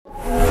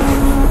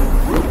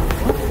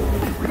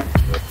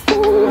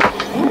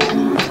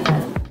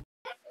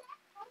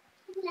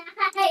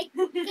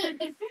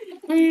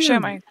share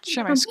my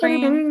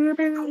screen.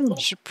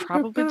 Should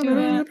probably do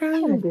that.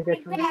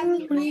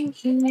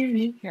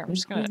 Here, I'm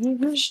just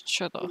gonna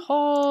show the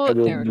whole. I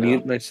will There we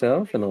mute go.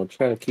 myself, and I'll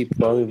try to keep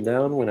volume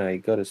down when I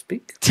go to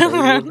speak. So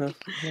you have to know what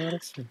I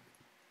say.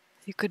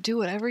 You could do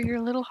whatever your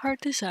little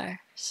heart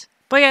desires.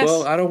 But yes.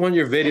 Well, I don't want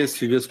your videos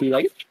to just be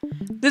like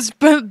this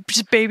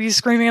just baby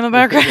screaming in the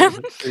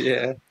background.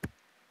 Yeah.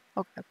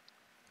 Okay.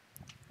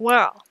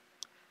 Well,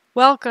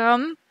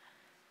 welcome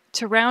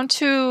to round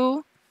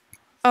 2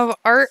 of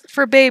Art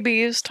for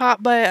Babies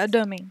taught by a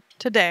dummy.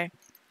 Today,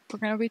 we're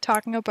going to be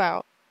talking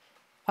about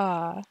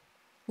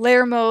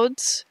layer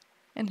modes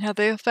and how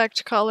they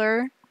affect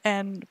color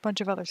and a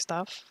bunch of other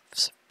stuff.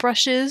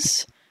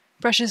 Brushes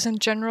in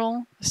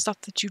general, the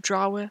stuff that you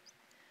draw with.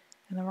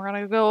 And then we're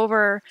going to go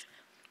over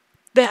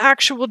the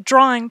actual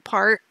drawing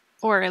part,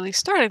 or at least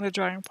starting the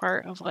drawing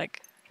part of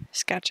like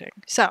sketching.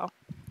 So,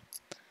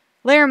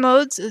 layer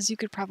modes, as you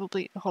could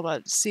probably, hold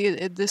on, see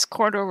in this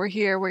corner over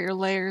here where your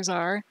layers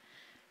are.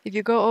 If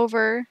you go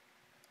over,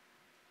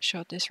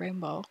 show this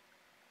rainbow,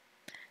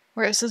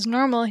 where it says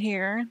normal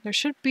here, there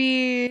should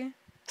be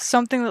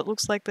something that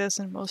looks like this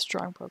in most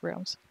drawing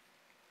programs.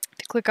 If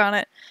you click on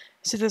it,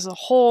 see there's a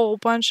whole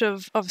bunch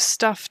of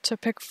stuff to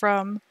pick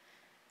from,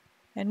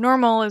 and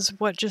normal is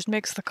what just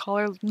makes the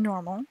color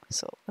normal.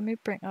 So let me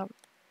bring up,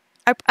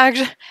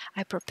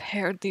 I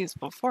prepared these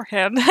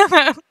beforehand.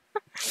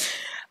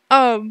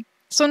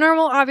 So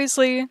normal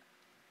obviously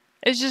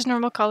is just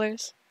normal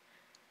colors.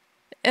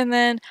 And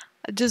then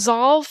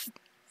dissolve,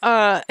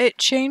 it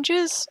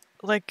changes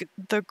like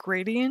the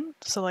gradient.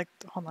 So like,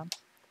 hold on,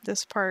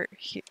 this part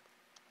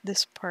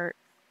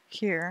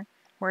here,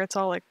 where it's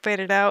all like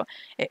faded out,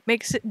 it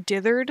makes it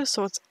dithered,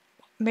 so it's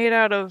made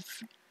out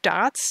of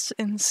dots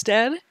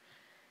instead.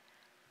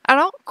 I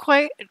don't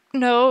quite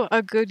know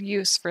a good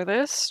use for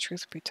this,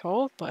 truth be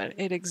told, but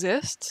it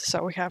exists,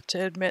 so we have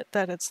to admit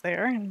that it's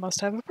there and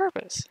must have a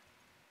purpose.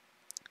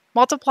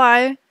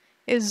 Multiply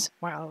is,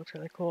 wow, that looks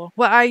really cool.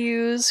 What I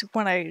use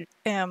when I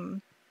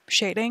am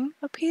shading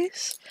a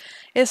piece,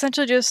 it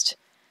essentially just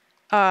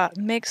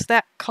makes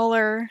that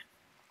color,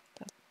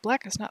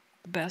 black is not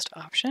the best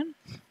option,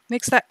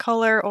 makes that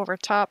color over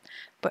top,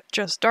 but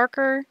just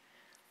darker,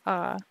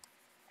 and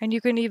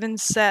you can even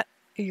set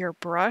your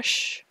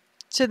brush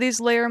to these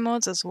layer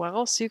modes as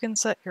well, so you can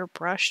set your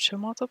brush to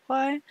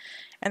multiply,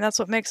 and that's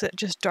what makes it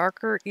just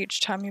darker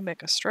each time you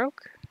make a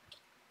stroke,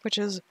 which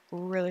is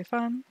really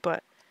fun.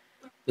 But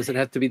does it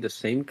have to be the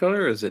same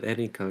color, or is it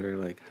any color?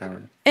 Like how?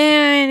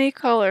 Any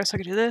color. So I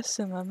could do this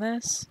and then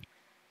this.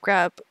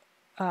 Grab,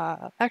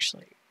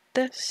 actually,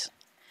 this.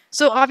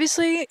 So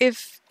obviously,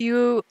 if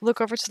you look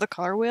over to the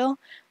color wheel,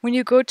 when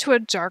you go to a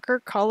darker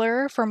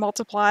color for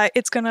multiply,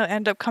 it's going to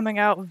end up coming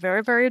out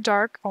very, very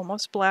dark,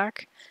 almost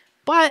black.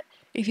 But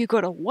if you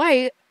go to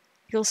white,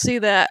 you'll see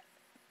that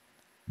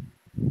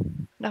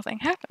nothing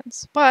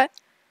happens. But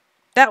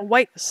that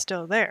white is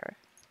still there.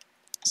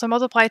 So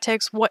multiply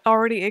takes what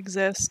already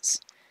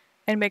exists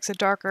and makes it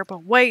darker,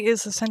 but white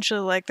is essentially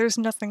like there's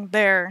nothing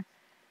there,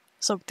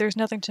 so there's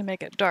nothing to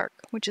make it dark,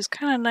 which is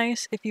kind of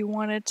nice if you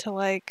wanted to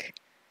like...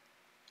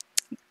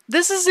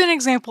 This is an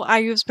example I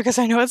use because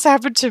I know it's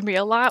happened to me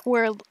a lot,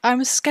 where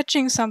I'm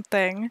sketching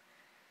something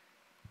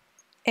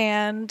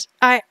and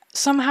I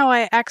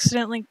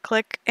accidentally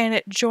click and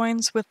it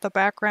joins with the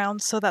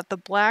background so that the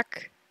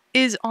black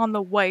is on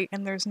the white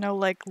and there's no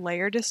like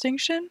layer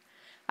distinction.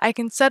 I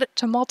can set it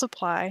to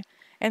multiply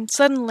and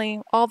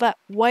suddenly all that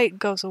white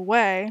goes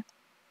away.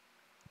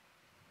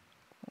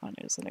 One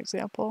is an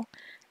example.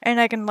 And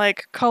I can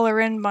like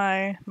color in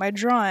my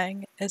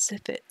drawing as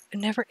if it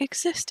never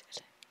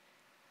existed.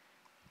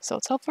 So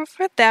it's helpful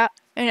for that,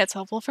 and it's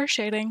helpful for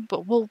shading,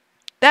 but we'll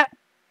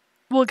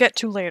get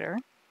to later.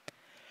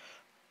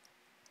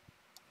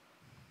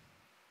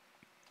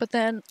 But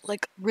then,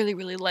 like, really,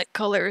 really light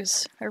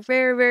colors are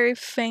very, very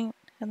faint,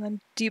 and then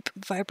deep,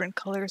 vibrant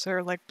colors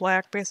are like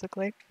black,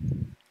 basically.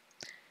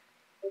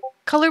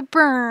 Color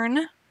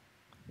burn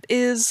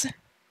is...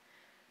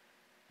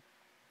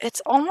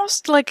 it's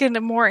almost like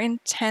a more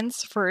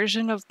intense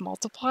version of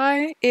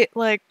multiply. It,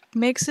 like,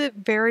 makes it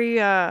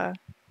very, I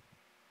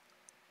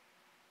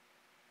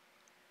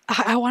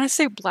want to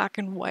say black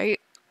and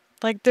white.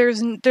 Like,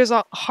 there's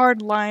a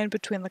hard line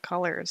between the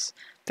colors.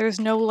 There's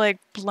no, like,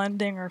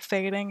 blending or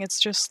fading. It's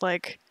just,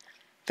 like,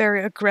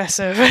 very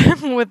aggressive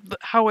with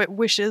how it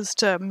wishes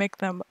to make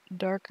them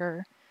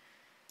darker.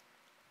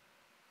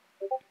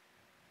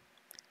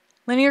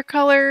 Linear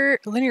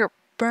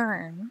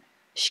burn,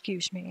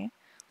 excuse me,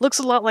 looks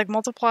a lot like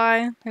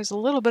multiply. There's a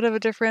little bit of a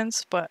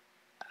difference, but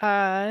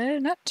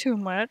not too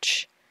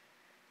much.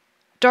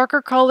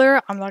 Darker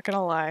color, I'm not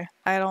gonna lie,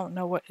 I don't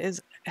know what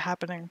is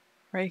happening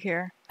right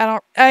here.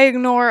 I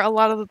ignore a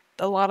lot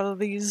of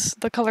these,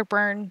 the color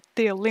burn,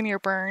 the linear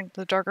burn,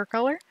 the darker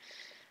color.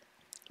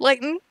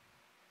 Lighten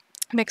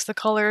makes the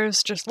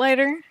colors just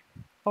lighter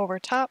over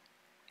top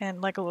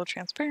and like a little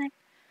transparent.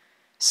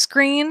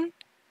 Screen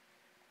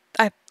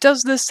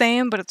does the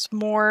same, but it's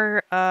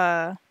more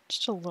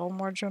just a little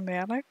more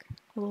dramatic,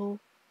 a little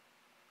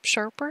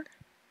sharper.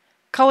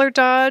 color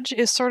dodge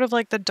is sort of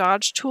like the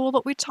dodge tool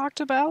that we talked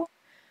about,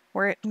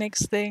 where it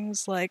makes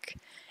things like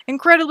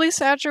incredibly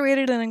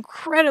saturated and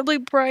incredibly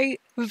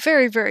bright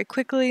very, very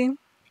quickly.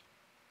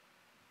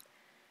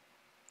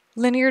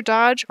 Linear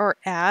dodge or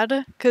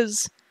add,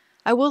 because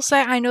I will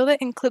say I know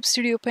that in Clip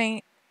Studio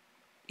Paint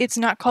it's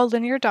not called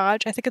linear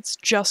dodge. I think it's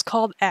just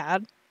called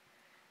add,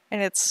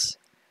 and it's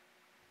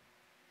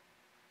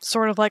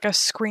sort of like a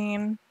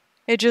screen.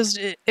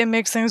 It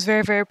makes things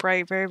very, very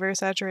bright, very, very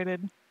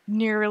saturated,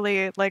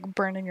 nearly like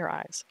burning your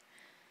eyes.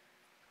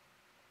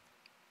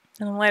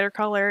 And the lighter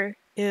color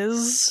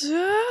is,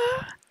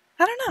 I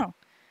don't know,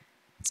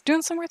 it's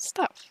doing some weird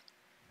stuff.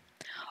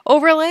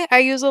 Overlay I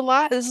use a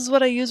lot. This is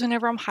what I use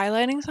whenever I'm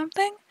highlighting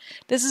something.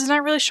 This is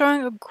not really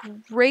showing a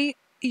great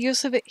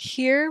use of it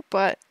here,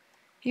 but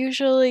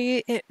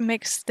usually it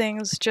makes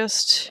things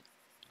just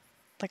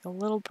like a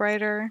little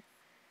brighter.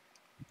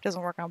 It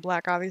doesn't work on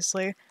black,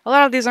 obviously. A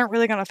lot of these aren't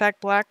really going to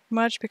affect black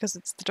much because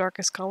it's the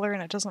darkest color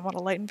and it doesn't want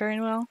to lighten very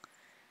well.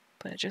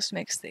 But it just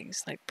makes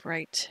things like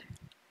bright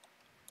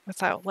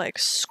without like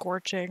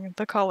scorching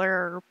the color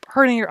or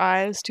hurting your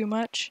eyes too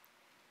much.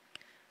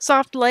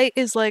 Soft light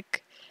is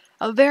like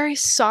a very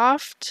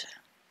soft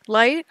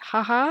light,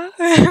 haha.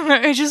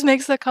 It just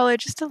makes the color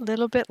just a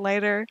little bit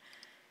lighter.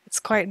 It's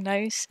quite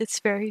nice. It's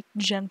very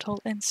gentle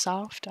and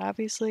soft,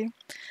 obviously.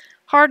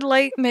 Hard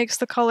light makes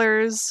the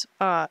colors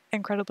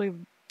incredibly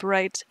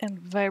bright and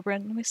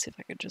vibrant. Let me see if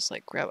I could just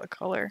like grab a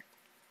color.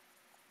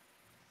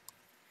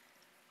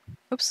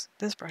 Oops,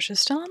 this brush is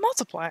still on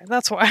multiply.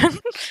 That's why.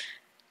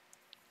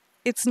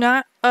 It's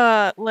not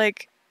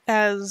like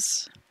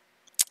as,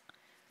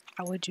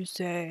 how would you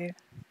say?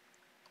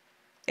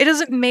 It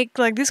doesn't make,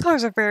 like, these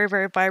colors are very,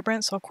 very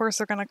vibrant, so of course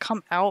they're gonna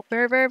come out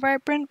very, very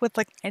vibrant with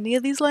like any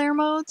of these layer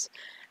modes.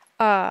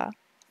 But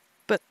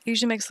it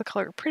usually makes the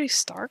color pretty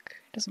stark.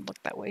 It doesn't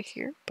look that way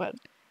here, but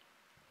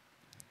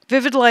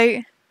vivid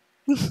light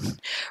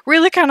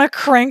really kind of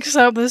cranks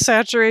up the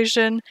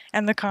saturation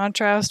and the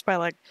contrast by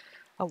like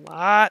a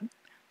lot.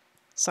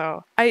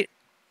 So I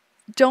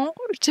don't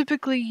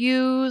typically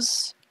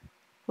use,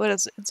 what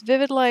is it? It's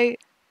vivid light,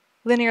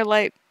 linear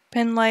light,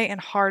 pin light,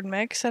 and hard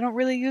mix. I don't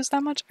really use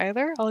that much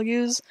either. I'll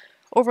use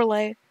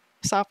overlay,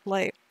 soft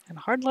light, and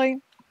hard light.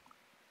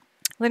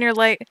 Linear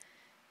light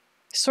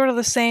is sort of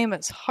the same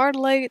as hard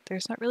light.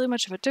 There's not really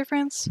much of a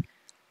difference.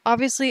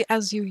 Obviously,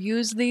 as you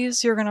use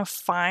these, you're gonna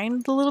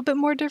find a little bit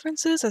more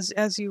differences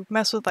as you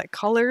mess with like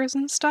colors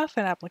and stuff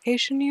and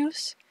application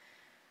use.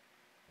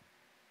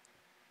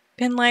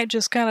 Pin light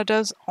just kind of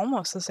does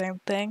almost the same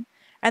thing.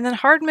 And then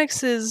hard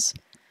mix is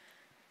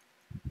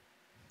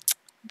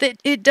that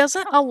it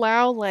doesn't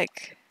allow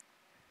like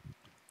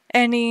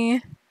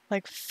any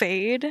like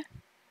fade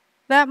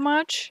that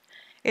much.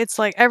 It's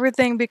like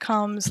everything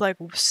becomes like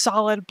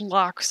solid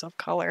blocks of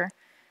color.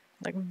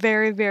 Like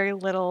very, very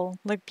little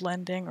like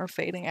blending or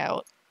fading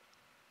out.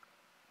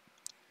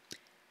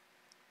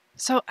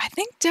 So I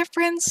think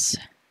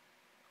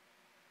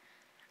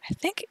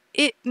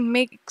it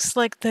makes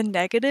like the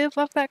negative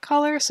of that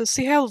color. So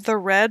see how the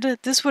red,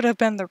 this would have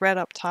been the red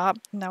up top.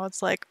 Now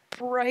it's like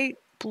bright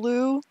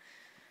blue.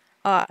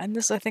 And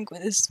this I think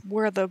is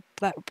where that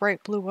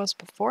bright blue was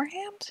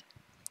beforehand.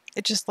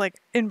 It just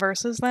like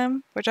inverses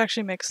them, which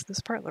actually makes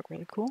this part look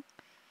really cool.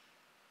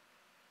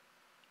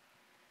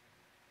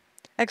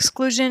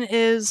 Exclusion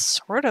is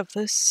sort of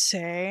the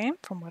same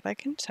from what I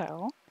can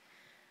tell.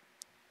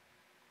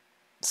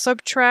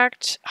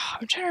 Subtract,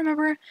 I'm trying to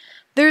remember.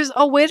 There's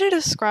a way to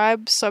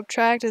describe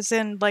subtract as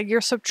in like you're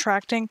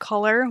subtracting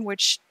color,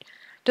 which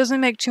doesn't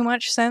make too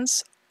much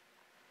sense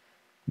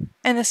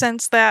in the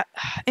sense that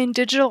in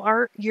digital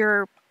art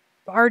your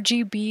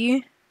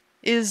RGB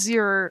is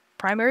your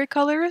primary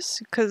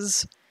colors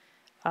because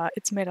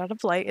it's made out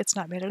of light, it's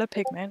not made out of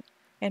pigment,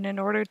 and in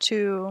order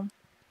to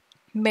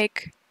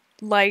make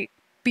light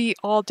be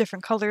all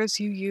different colors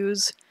you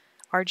use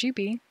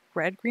RGB,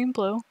 red, green,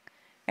 blue,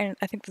 and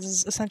I think this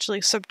is essentially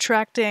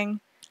subtracting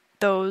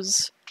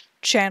those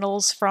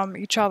channels from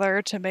each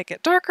other to make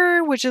it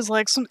darker, which is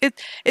like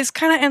it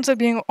kind of ends up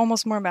being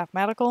almost more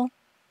mathematical.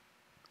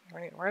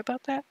 Don't worry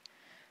about that.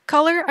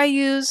 Color I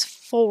use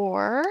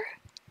for,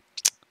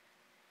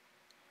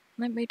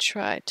 let me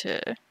try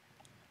to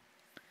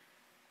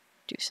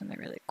do something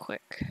really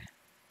quick.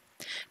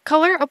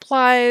 Color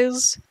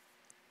applies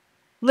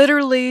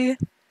literally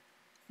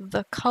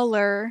the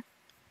color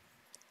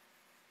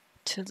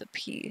to the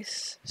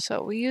piece.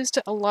 So we used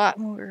it a lot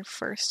when we were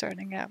first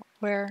starting out,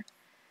 where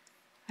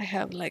I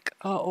have like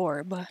a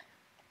orb.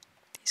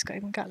 These guys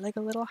even got like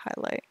a little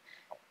highlight.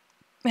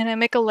 And I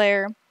make a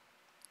layer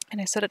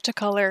and I set it to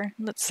color.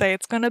 Let's say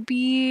it's gonna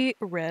be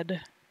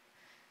red.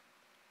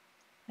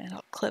 And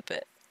I'll clip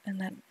it.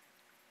 And then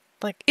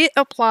like it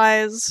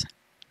applies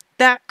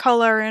that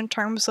color in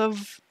terms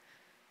of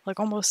like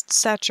almost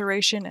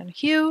saturation and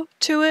hue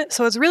to it.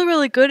 So it's really,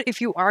 really good if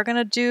you are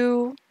gonna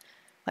do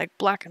like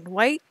black and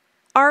white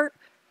art,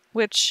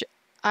 which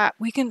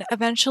we can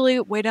eventually,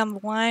 way down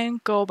the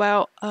line, go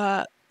about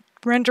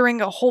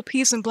rendering a whole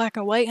piece in black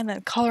and white and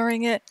then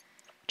coloring it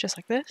just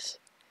like this.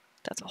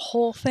 That's a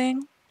whole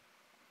thing.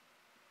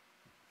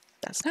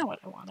 That's not what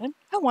I wanted.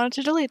 I wanted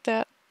to delete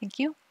that. Thank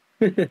you.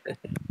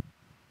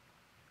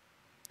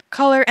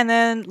 Color, and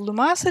then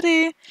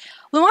lumosity.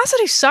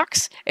 Lumosity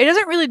sucks. It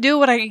doesn't really do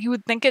what you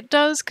would think it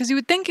does, because you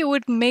would think it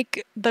would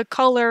make the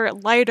color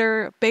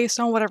lighter based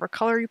on whatever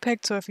color you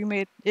picked. So if you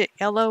made it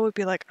yellow, it would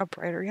be like a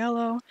brighter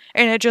yellow,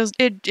 and it just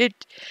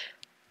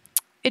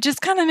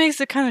kind of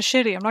makes it kind of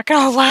shitty. I'm not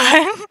gonna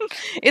lie.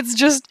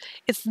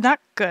 It's not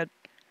good.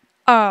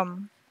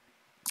 And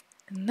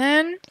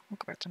then we'll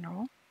go back to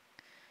normal.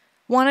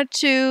 Wanted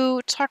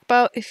to talk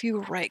about if you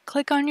right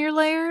click on your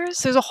layers.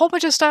 There's a whole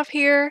bunch of stuff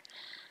here,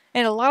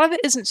 and a lot of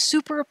it isn't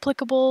super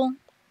applicable.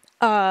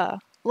 A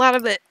lot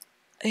of it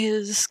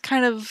is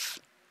kind of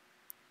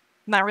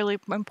not really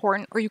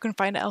important, or you can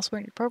find it elsewhere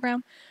in your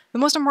program. The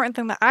most important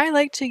thing that I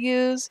like to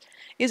use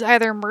is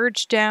either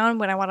merge down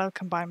when I want to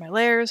combine my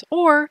layers,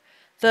 or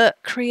the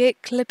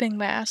create clipping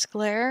mask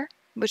layer,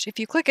 which if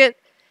you click it,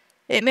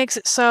 it makes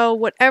it so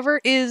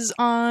whatever is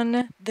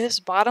on this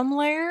bottom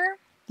layer,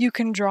 you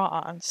can draw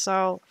on.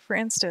 So, for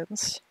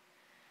instance,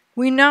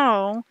 we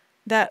know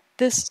that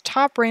this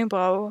top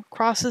rainbow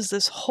crosses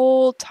this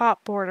whole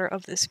top border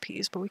of this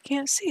piece, but we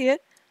can't see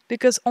it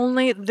because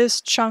only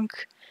this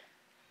chunk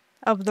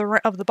of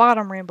the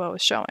bottom rainbow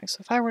is showing. So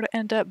if I were to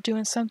end up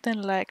doing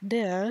something like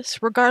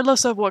this,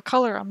 regardless of what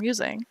color I'm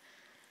using,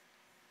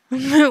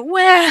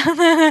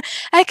 well,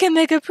 I can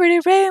make a pretty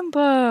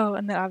rainbow!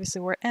 And then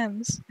obviously where it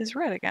ends is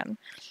red again.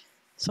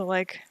 So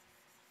like,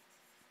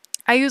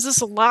 I use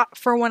this a lot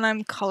for when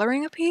I'm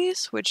coloring a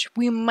piece, which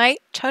we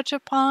might touch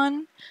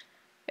upon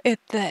at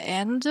the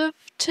end of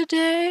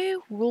today.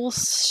 We'll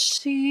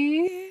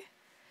see.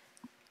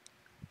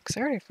 Because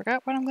I already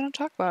forgot what I'm going to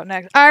talk about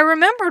next. I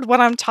remembered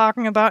what I'm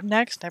talking about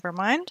next. Never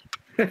mind.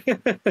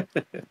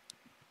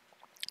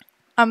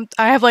 I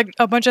have like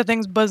a bunch of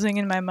things buzzing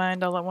in my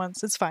mind all at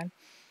once. It's fine.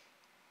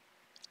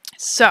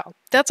 So,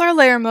 that's our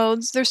layer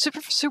modes. They're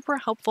super, super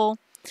helpful.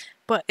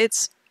 But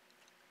it's,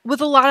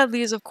 with a lot of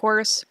these, of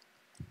course,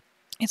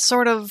 it's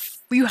sort of,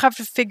 you have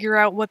to figure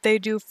out what they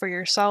do for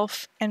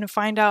yourself and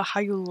find out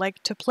how you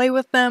like to play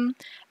with them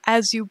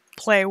as you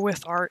play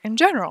with art in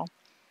general.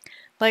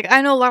 Like,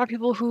 I know a lot of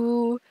people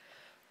who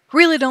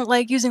really don't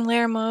like using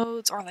layer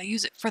modes, or they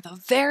use it for the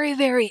very,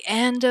 very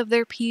end of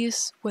their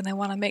piece when they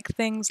want to make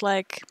things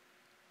like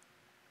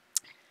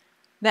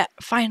that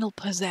final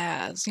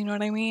pizzazz, you know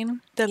what I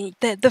mean?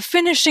 The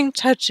finishing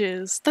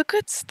touches, the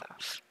good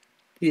stuff.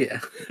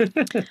 Yeah.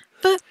 the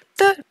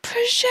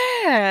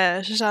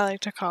pizzazz, as I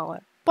like to call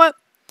it. But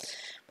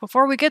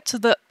before we get to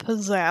the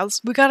pizzazz,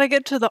 we gotta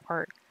get to the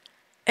art.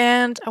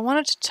 And I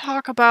wanted to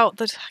talk about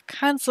the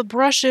kinds of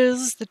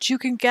brushes that you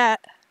can get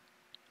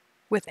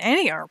with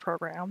any art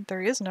program.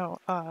 There is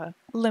no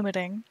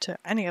limiting to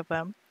any of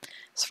them,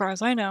 as far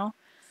as I know.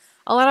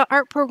 A lot of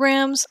art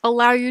programs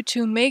allow you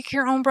to make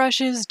your own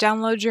brushes,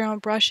 download your own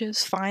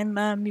brushes, find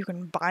them, you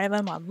can buy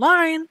them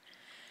online,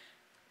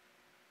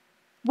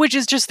 which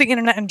is just the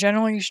internet in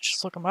general, you should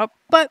just look them up.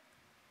 But,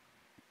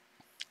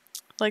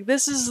 like,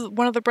 this is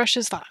one of the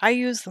brushes that I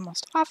use the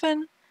most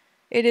often.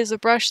 It is a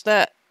brush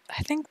that,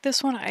 I think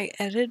this one I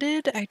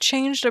edited. I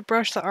changed a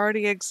brush that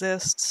already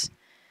exists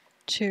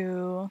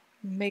to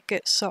make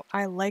it so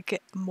I like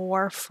it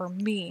more for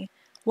me.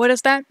 What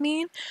does that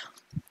mean?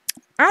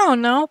 I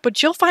don't know,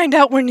 but you'll find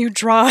out when you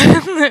draw.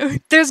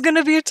 There's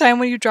gonna be a time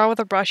when you draw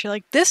with a brush, you're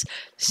like, this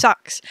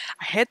sucks.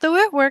 I hate the way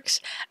it works,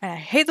 and I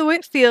hate the way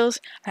it feels,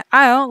 and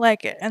I don't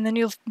like it. And then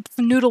you'll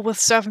noodle with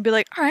stuff and be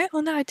like, alright,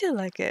 well now I do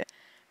like it.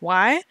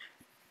 Why?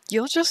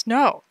 You'll just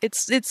know.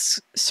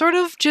 It's sort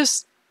of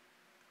just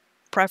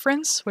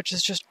preference, which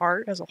is just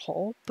art as a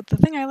whole. But the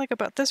thing I like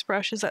about this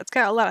brush is that it's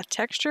got a lot of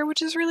texture,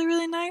 which is really,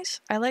 really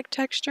nice. I like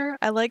texture.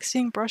 I like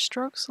seeing brush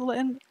strokes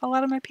in a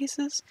lot of my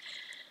pieces.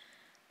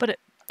 But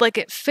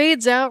it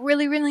fades out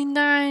really, really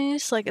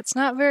nice. Like, it's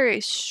not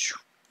very,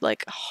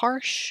 like,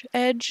 harsh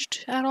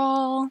edged at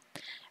all.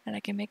 And I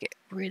can make it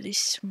really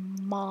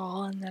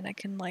small, and then I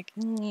can, like,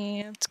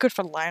 it's good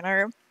for line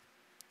art.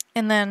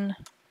 And then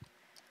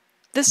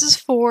this is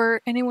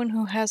for anyone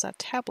who has a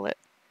tablet,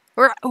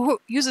 or who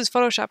uses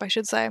Photoshop, I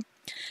should say.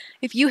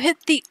 If you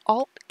hit the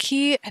Alt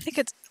key, I think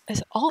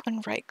is Alt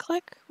and right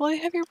click while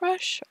you have your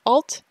brush?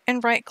 Alt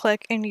and right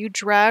click, and you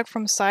drag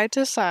from side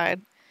to side,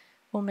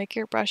 will make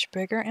your brush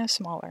bigger and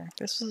smaller.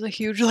 This was a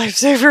huge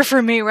lifesaver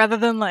for me, rather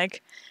than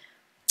like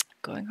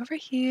going over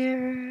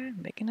here,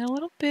 making it a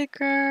little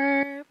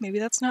bigger. Maybe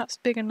that's not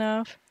big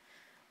enough.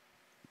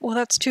 Well,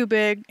 that's too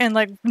big, and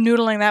like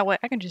noodling that way.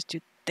 I can just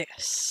do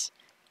this.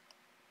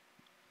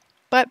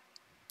 But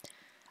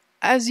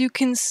as you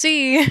can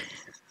see,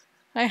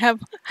 I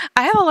have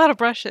a lot of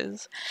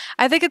brushes.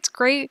 I think it's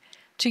great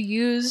to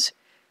use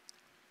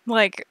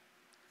like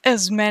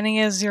as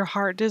many as your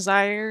heart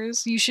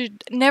desires. You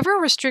should never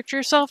restrict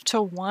yourself to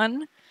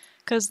one,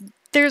 because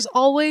there's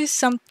always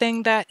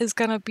something that is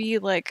gonna be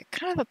like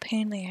kind of a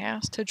pain in the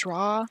ass to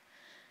draw,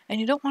 and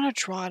you don't want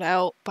to draw it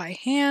out by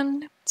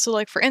hand. So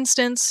like, for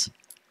instance,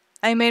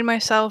 I made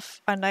myself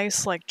a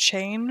nice like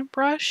chain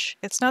brush.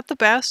 It's not the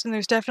best, and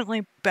there's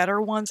definitely better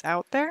ones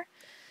out there,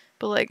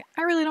 but like,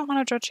 I really don't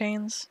want to draw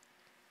chains.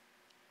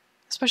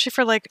 especially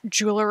for like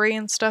jewelry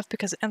and stuff,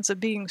 because it ends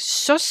up being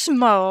so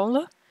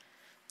small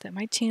that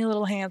my teeny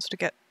little hands would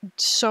get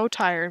so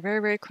tired very,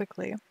 very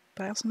quickly.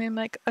 But I also made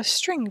like a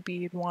string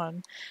bead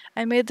one.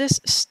 I made this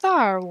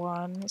star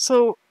one.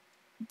 So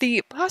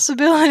the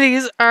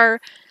possibilities are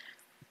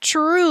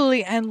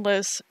truly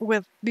endless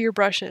with your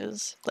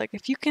brushes. Like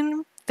if you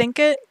can think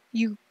it,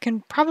 you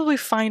can probably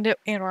find it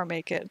and or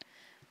make it.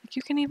 Like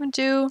you can even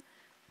do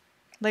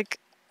like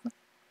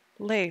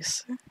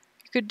lace.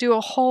 You could do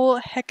a whole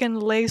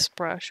heckin' lace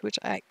brush, which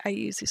I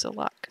use these a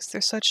lot because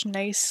they're such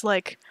nice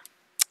like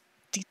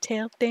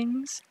detailed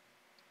things.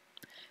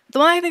 The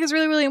one I think is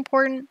really, really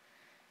important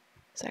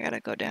is I gotta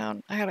go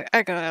down.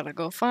 I gotta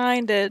go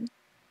find it.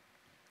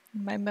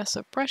 My mess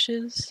of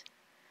brushes.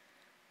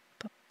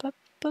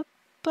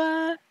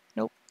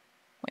 Nope.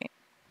 Wait.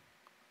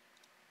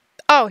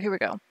 Oh, here we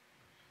go.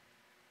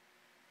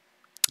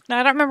 Now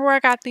I don't remember where I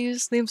got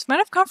these. These might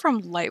have come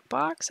from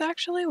Lightbox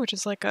actually, which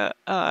is like a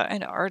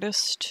an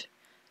artist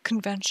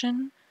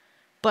convention.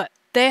 But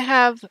they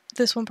have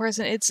this one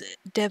person. It's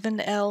Devin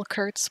L.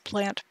 Kurtz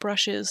Plant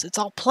Brushes. It's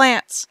all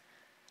plants.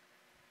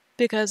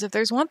 Because if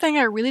there's one thing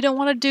I really don't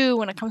want to do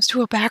when it comes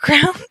to a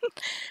background,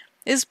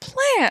 is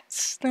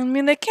plants. I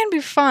mean, they can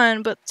be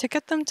fun, but to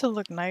get them to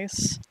look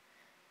nice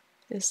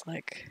is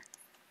like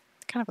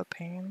kind of a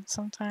pain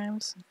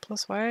sometimes.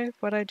 Plus, why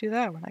would I do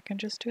that when I can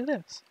just do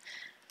this?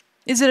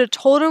 Is it a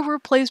total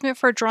replacement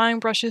for drawing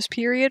brushes,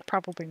 period?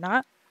 Probably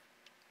not.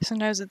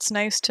 Sometimes it's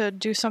nice to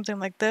do something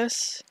like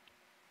this,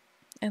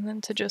 and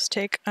then to just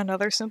take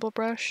another simple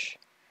brush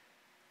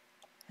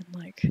and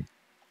like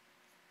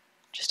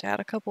just add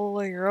a couple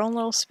of your own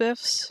little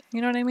spiffs,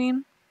 you know what I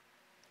mean?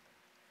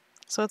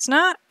 So it's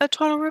not a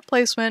total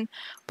replacement,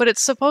 but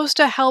it's supposed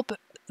to help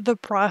the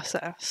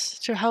process,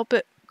 to help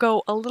it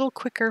go a little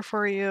quicker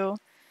for you,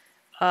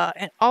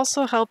 and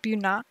also help you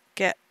not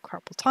get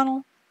carpal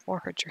tunnel or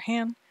hurt your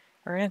hand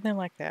or anything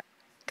like that.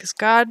 Because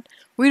God,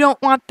 we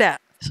don't want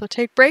that. So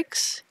take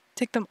breaks,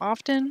 take them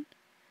often,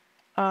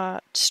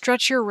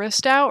 stretch your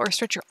wrist out or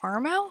stretch your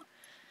arm out.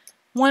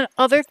 One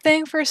other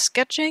thing for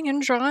sketching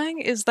and drawing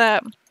is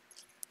that,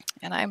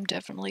 and I'm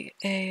definitely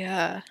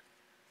a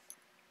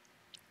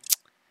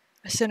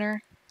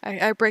sinner,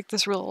 I break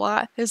this rule a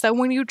lot, is that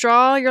when you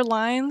draw your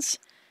lines,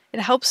 it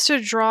helps to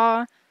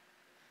draw,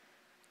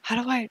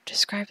 how do I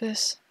describe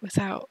this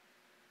without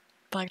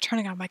like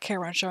turning on my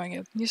camera and showing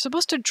you? You're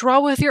supposed to draw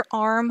with your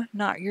arm,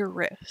 not your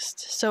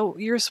wrist. So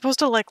you're supposed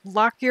to like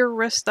lock your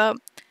wrist up,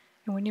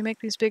 and when you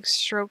make these big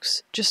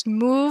strokes, just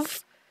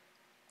move.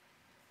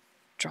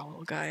 Draw a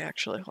little guy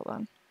actually, hold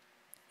on.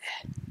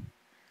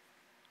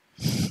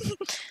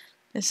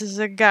 This is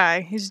a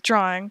guy, he's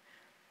drawing.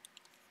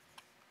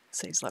 Let's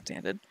say he's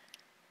left-handed.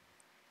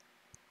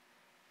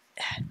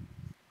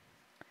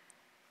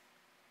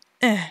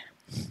 He's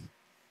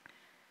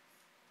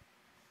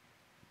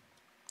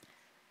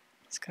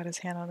got his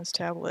hand on his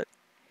tablet.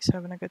 He's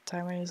having a good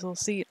time in his little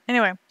seat.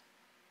 Anyway,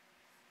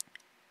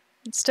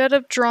 instead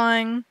of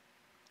drawing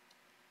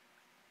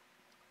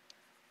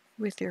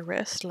with your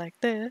wrist like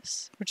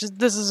this,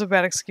 this is a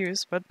bad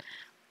excuse, but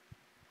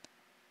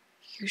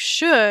you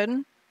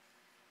should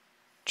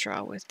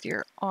draw with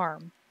your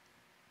arm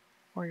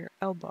or your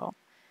elbow.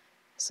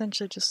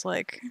 Essentially just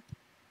like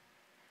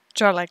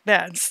draw like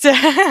that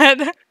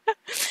instead.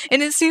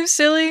 And it seems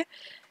silly,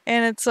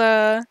 and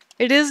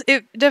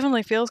it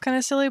definitely feels kind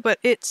of silly, but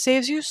it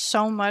saves you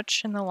so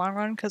much in the long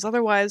run, because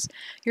otherwise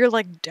you're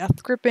like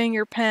death gripping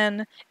your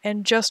pen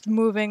and just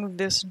moving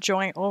this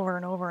joint over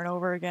and over and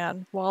over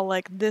again, while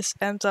like this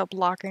ends up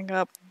locking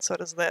up, and so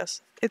does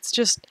this.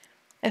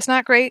 It's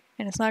not great,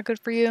 and it's not good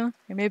for you,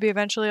 and maybe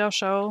eventually I'll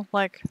show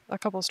like a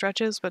couple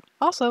stretches, but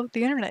also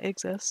the internet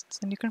exists,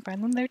 and you can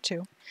find them there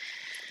too.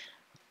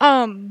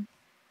 But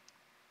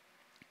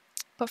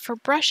for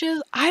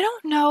brushes, I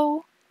don't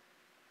know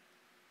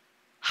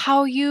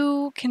how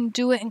you can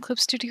do it in Clip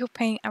Studio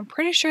Paint. I'm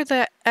pretty sure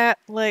that at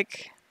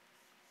like,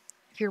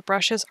 if your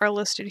brushes are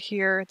listed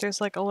here,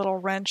 there's like a little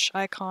wrench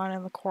icon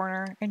in the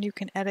corner, and you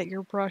can edit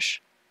your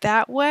brush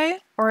that way,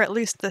 or at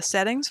least the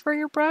settings for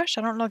your brush.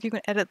 I don't know if you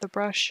can edit the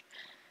brush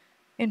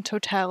in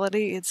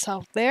totality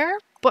itself there,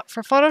 but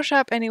for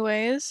Photoshop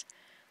anyways,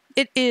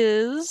 it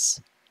is,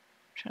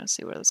 I'm trying to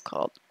see what it's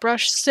called,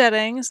 brush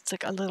settings. It's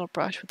like a little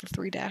brush with the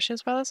 3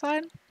 dashes by the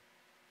side.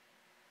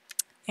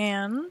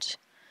 And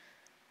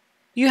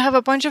you have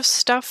a bunch of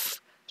stuff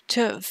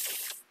to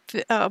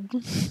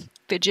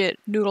fidget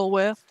noodle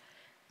with.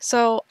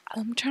 So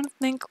I'm trying to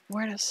think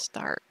where to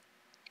start.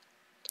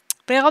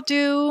 They all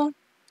do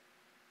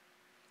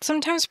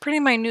sometimes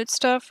pretty minute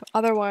stuff,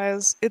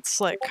 otherwise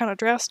it's like kind of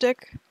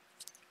drastic.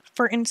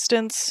 For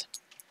instance,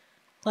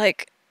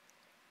 like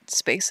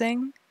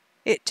spacing.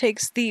 It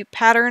takes the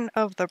pattern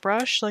of the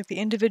brush, like the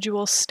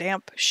individual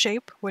stamp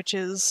shape, which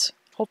is,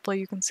 hopefully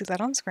you can see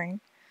that on screen,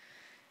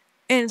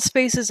 and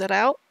spaces it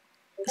out,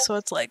 so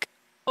it's like,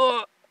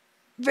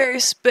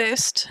 very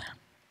spaced.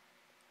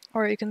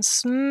 Or you can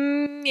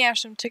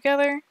smash them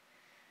together.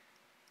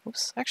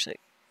 Oops, actually.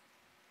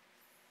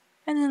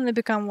 And then they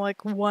become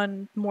like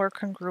one more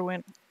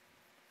congruent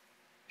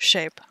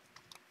shape.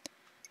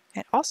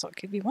 And also,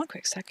 give me one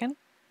quick second,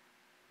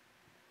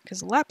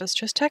 because Lapis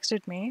just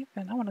texted me,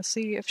 and I want to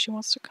see if she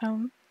wants to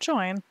come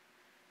join.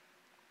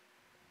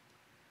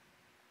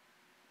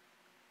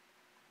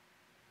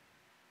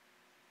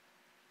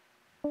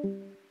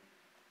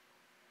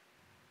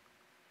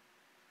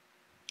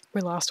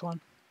 We lost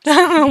one.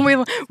 we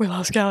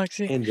lost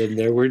Galaxy. And then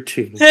there were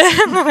two.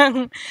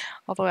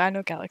 Although I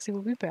know Galaxy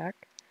will be back.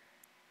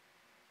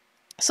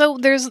 So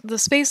there's the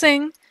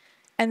spacing,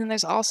 and then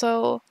there's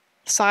also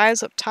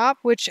size up top,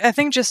 which I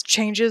think just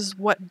changes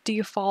what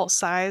default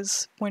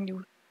size when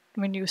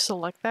you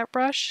select that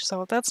brush.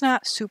 So that's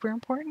not super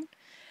important.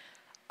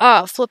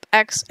 Flip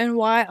X and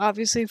Y,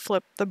 obviously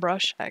flip the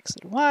brush X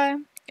and Y.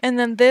 And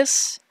then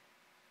this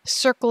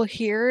circle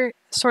here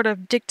sort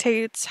of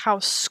dictates how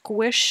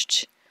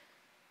squished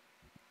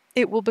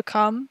it will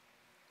become.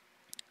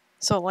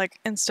 So like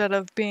instead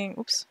of being,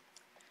 oops,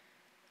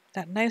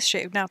 that nice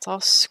shape, now it's all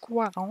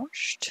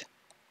squashed,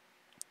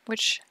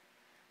 which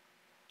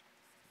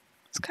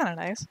is kind of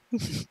nice.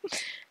 Then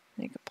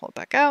you can pull it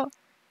back out,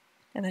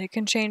 and then you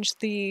can change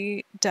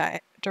the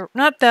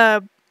not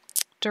the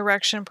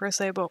direction per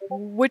se, but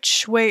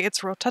which way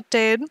it's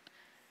rotated.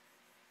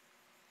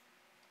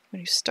 When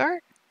you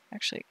start,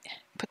 actually,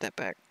 put that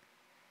back.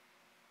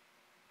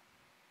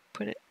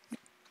 Put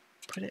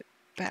it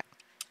back.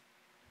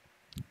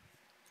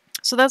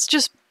 So that's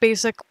just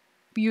basic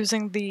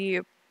using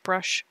the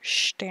brush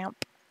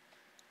stamp.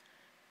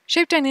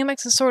 Shape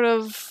dynamics is sort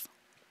of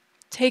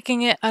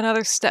taking it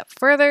another step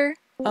further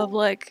of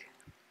like,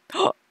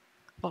 oh,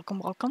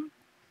 welcome.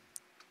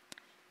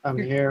 I'm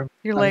here.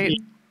 You're I'm late.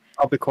 here.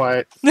 I'll be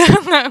quiet.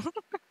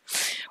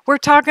 We're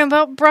talking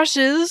about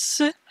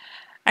brushes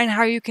and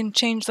how you can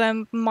change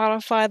them,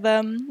 modify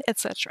them,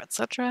 etc.,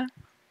 etc.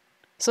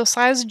 So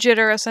size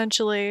jitter,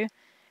 essentially,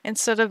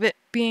 instead of it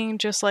being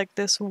just like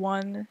this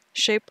one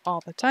shape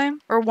all the time,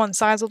 or one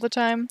size all the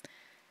time,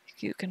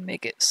 you can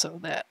make it so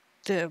that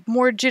the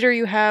more jitter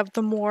you have,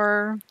 the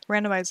more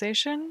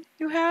randomization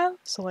you have.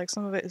 So like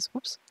some of it is,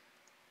 whoops,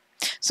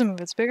 some of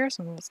it's bigger,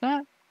 some of it's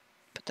not.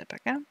 Put that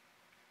back down.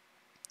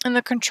 And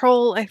the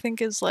control, I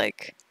think, is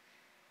like,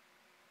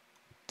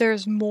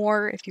 there's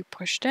more if you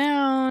push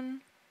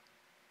down.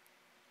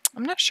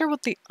 I'm not sure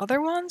what the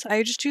other ones,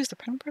 I just used the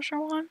pen pressure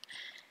one.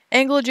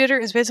 Angle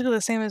jitter is basically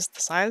the same as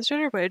the size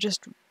jitter, but it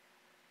just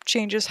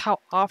changes how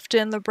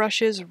often the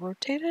brush is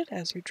rotated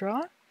as you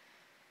draw.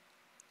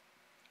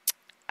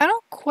 I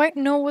don't quite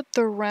know what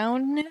the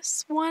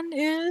roundness one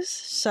is,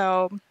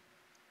 so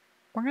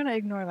we're gonna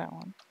ignore that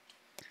one.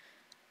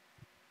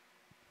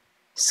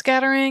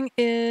 Scattering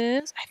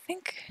is, I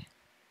think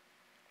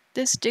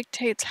this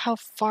dictates how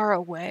far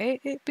away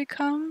it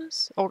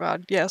becomes. Oh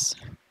god, yes.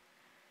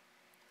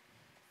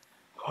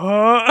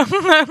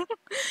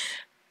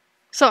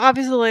 So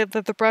obviously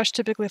the brush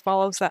typically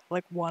follows that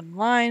like one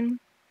line.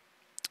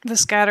 The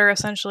scatter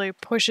essentially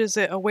pushes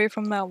it away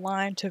from that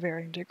line to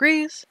varying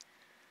degrees.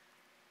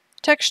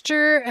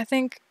 Texture, I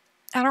think,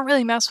 I don't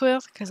really mess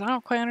with because I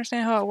don't quite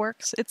understand how it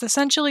works. It's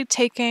essentially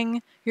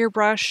taking your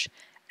brush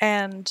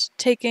and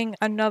taking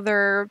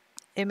another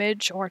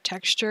image or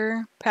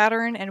texture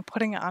pattern and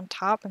putting it on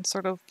top and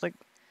sort of like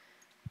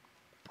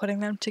putting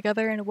them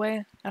together in a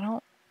way I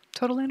don't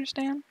totally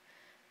understand.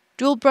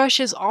 Dual brush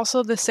is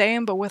also the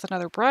same but with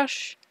another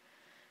brush.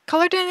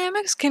 Color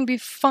dynamics can be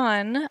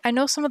fun. I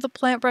know some of the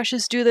plant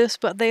brushes do this,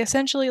 but they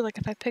essentially, like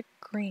if I pick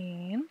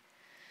green,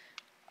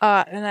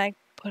 and I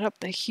put up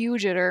the hue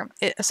jitter,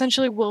 it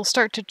essentially will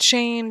start to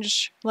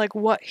change like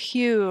what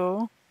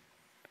hue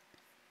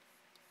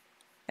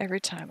every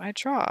time I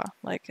draw.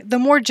 Like the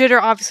more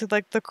jitter, obviously,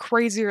 like the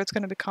crazier it's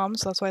going to become,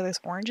 so that's why this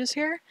orange is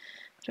here.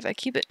 But if I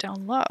keep it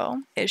down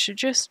low, it should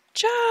just,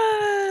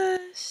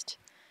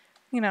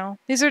 you know,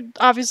 these are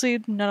obviously,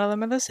 none of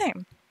them are the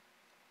same.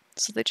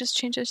 So they just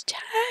change a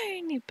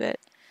tiny bit.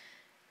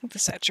 I think the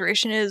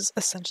saturation is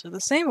essentially the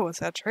same with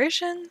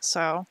saturation,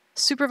 so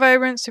super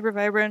vibrant,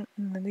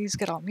 and then these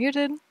get all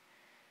muted.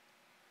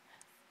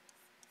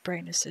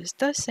 Brightness is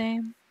the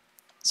same.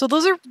 So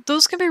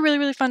those can be really,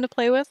 really fun to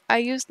play with. I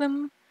use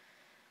them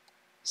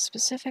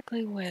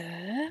specifically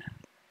with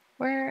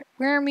where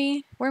are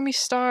me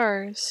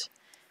stars.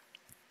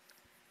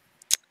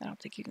 I don't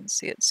think you can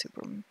see it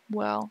super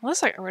well,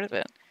 unless I got rid of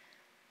it.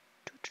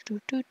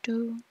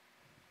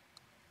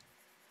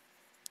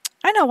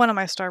 I know one of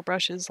my star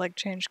brushes like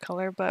changed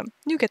color, but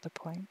you get the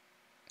point.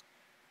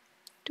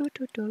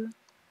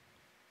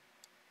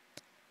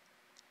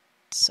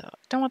 So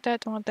don't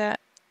want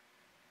that.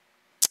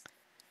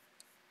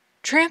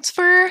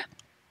 Transfer.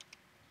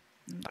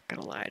 I'm not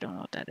gonna lie, I don't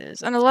know what that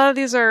is. And a lot of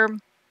these are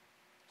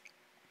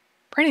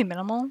pretty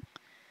minimal.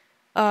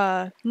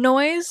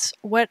 Noise,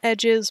 wet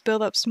edges,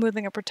 build up,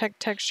 smoothing, and protect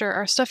texture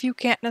are stuff you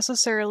can't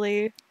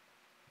necessarily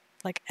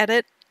like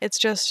edit. It's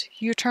just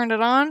you turn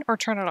it on or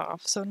turn it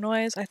off. So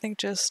noise, I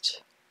think you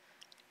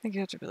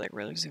have to be like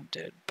really zoomed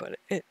in, but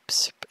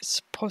it's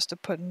supposed to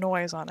put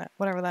noise on it,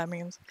 whatever that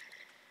means.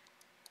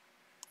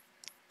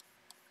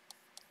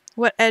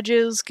 Wet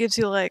edges gives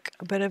you like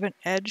a bit of an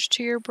edge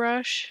to your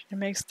brush. It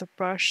makes the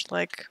brush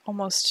like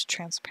almost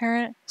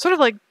transparent. Sort of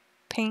like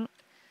paint.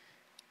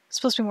 It's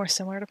supposed to be more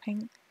similar to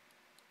paint.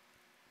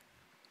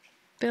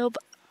 Build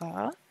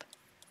up.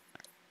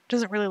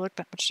 Doesn't really look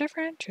that much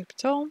different, truth be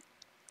told.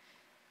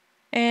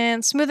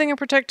 And smoothing and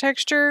protect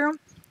texture.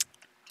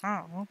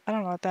 I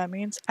don't know what that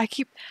means.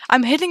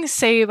 I'm hitting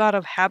save out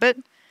of habit,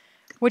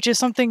 which is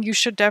something you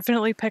should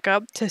definitely pick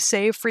up to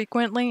save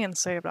frequently and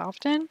save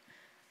often.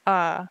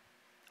 I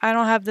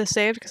don't have this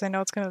saved because I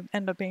know it's going to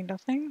end up being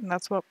nothing, and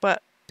that's what,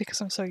 but because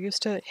I'm so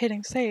used to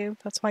hitting save,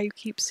 that's why you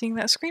keep seeing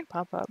that screen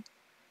pop up.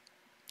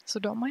 So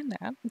don't mind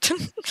that.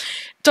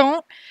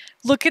 Don't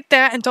look at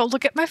that and don't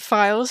look at my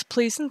files,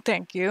 please and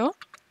thank you.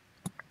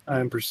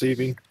 I'm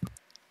perceiving.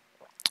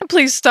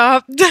 Please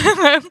stop.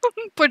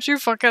 Put your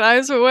fucking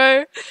eyes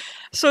away.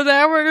 So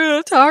now we're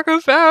gonna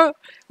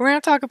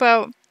talk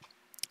about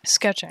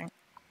sketching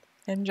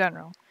in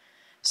general.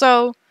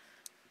 So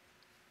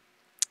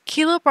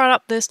Kilo brought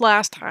up this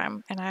last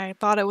time, and I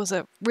thought it was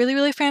a really,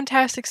 really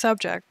fantastic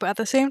subject, but at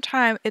the same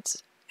time,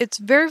 it's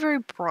very, very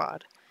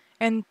broad.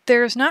 And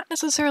there's not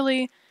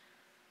necessarily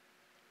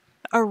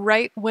a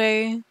right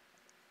way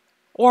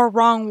or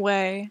wrong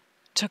way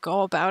to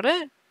go about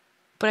it,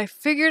 but I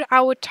figured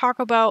I would talk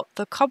about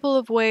the couple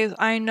of ways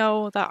I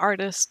know that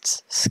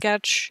artists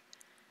sketch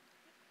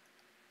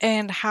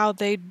and how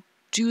they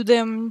do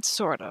them,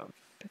 sort of,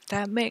 if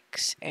that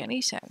makes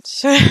any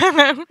sense.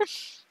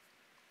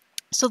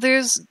 So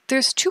there's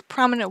two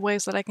prominent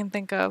ways that I can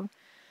think of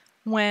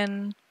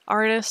when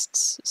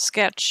artists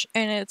sketch,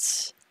 and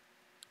it's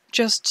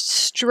just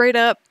straight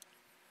up,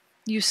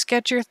 you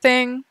sketch your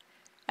thing,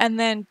 and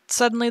then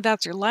suddenly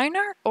that's your line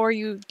art, or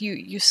you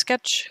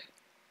sketch,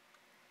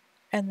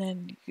 and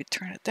then you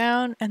turn it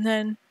down, and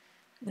then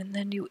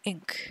you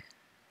ink,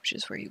 which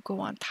is where you go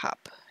on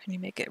top, and you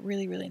make it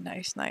really, really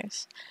nice.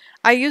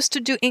 I used to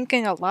do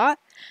inking a lot,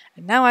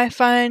 and now I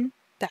find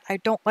that I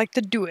don't like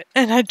to do it,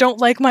 and I don't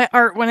like my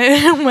art when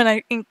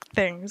I ink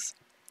things.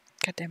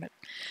 God damn it.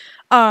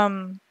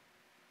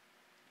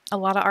 A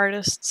lot of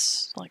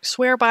artists like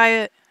swear by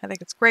it. I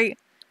think it's great.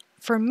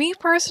 For me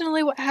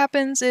personally, what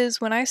happens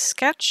is when I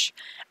sketch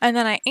and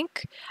then I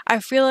ink, I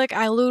feel like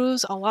I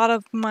lose a lot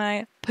of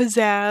my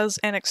pizzazz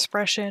and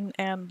expression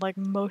and like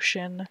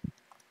motion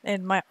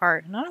in my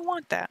art, and I don't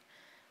want that.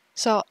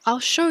 So I'll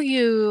show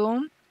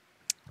you,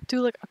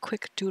 do like a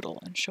quick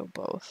doodle and show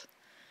both.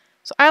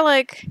 So I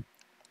like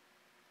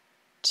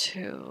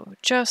to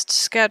just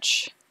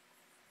sketch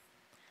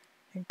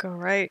and go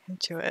right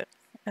into it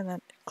and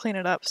then clean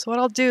it up. So what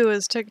I'll do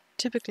is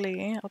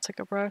typically I'll take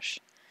a brush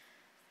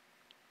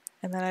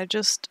and then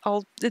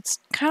it's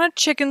kind of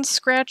chicken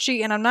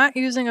scratchy, and I'm not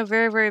using a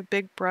very, very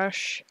big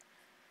brush.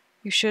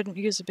 You shouldn't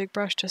use a big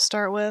brush to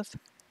start with,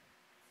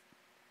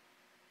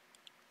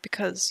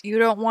 because you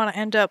don't want to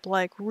end up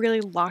like really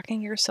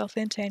locking yourself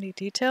into any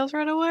details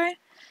right away.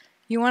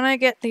 You want to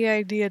get the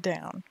idea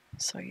down.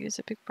 So use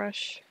a big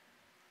brush.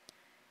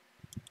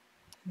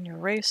 And you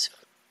erase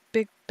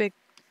big.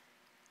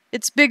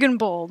 It's big and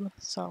bold,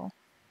 so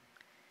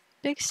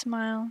big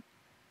smile.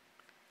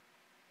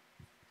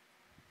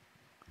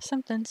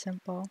 Something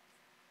simple.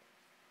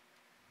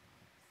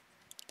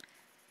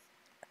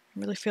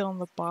 I'm really feeling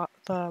the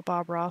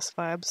Bob Ross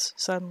vibes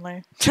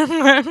suddenly.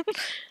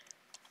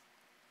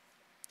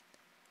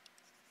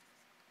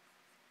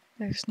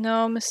 There's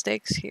no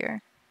mistakes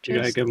here. You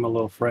gotta give him a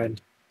little friend.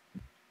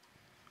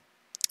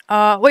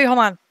 Wait, hold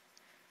on.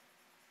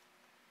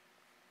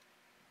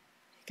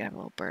 You can have a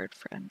little bird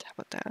friend. How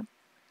about that?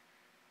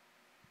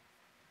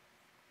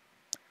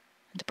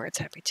 The bird's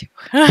happy too.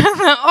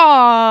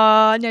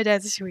 Aw, no,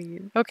 that's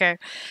sweet. Okay,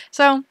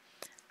 so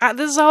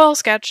this is a whole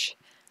sketch,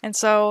 and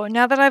so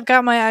now that I've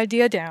got my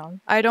idea down,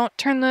 I don't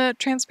turn the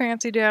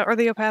transparency down or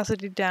the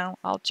opacity down.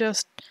 I'll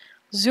just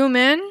zoom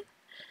in,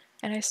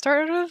 and I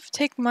sort of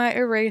take my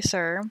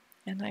eraser,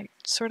 and I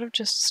sort of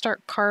just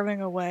start carving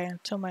away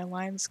until my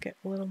lines get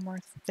a little more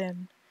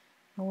thin,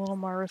 a little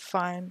more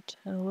refined,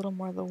 and a little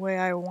more the way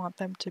I want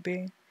them to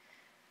be.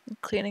 I'm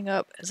cleaning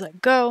up as I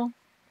go.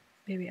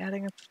 Maybe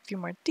adding a few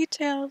more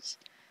details.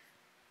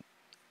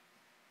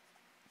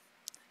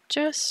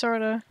 Just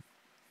sorta,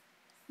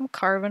 I'm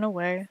carving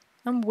away.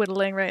 I'm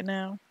whittling right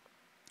now.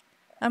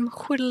 I'm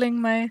whittling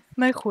my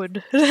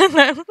wood.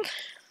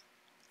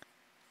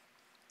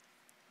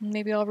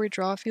 Maybe I'll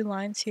redraw a few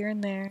lines here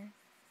and there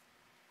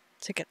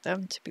to get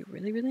them to be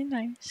really, really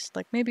nice.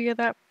 Like maybe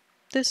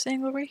this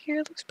angle right here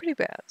looks pretty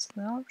bad. So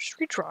then I'll just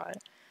redraw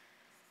it.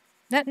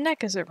 That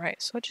neck isn't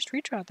right, so I just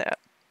redraw that.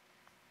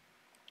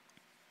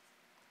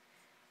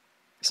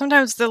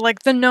 Sometimes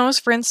the nose,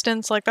 for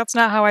instance, like that's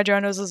not how I draw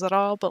noses at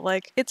all, but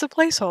like it's a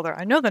placeholder.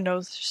 I know the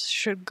nose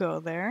should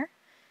go there.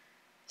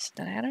 So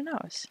then I add a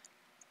nose.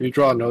 You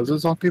draw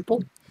noses on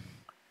people?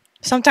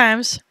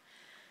 Sometimes.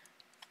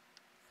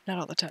 Not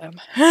all the time.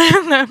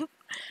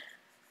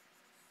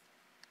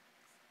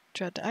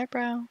 Draw the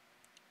eyebrow.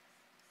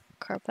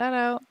 Carve that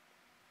out.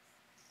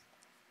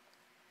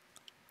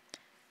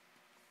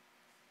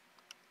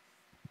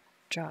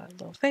 Draw a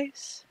little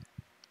face.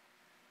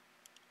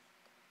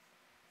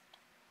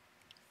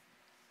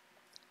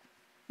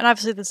 And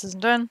obviously this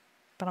isn't done,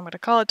 but I'm going to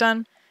call it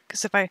done,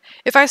 Because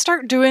if I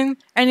start doing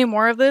any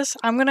more of this,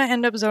 I'm gonna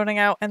end up zoning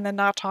out and then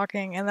not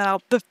talking, and then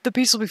the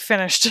piece will be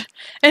finished,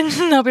 and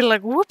I'll be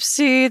like,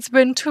 whoopsie, it's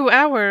been 2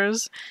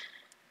 hours.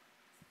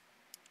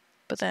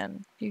 But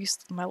then use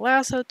my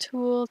lasso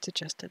tool to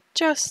just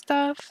adjust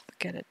stuff,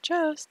 get it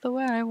just the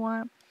way I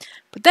want.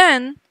 But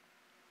then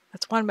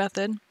that's one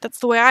method. That's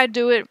the way I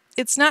do it.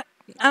 It's not.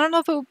 I don't know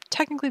if it would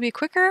technically be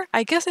quicker.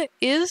 I guess it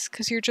is,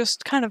 because you're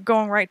just kind of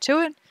going right to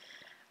it.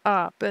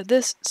 But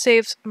this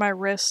saves my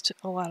wrist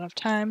a lot of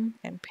time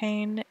and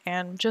pain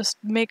and just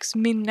makes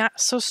me not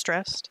so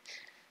stressed.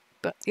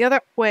 But the other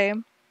way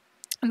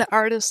the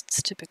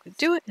artists typically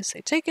do it is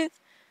they take it,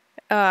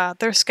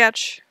 their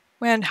sketch,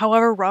 and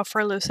however rough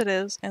or loose it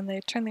is, and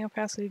they turn the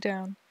opacity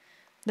down.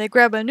 They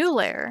grab a new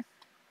layer,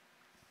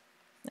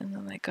 and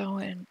then they go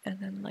in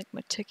and then like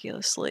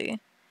meticulously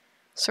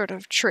sort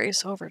of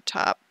trace over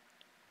top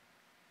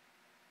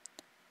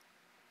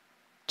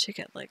to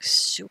get like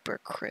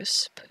super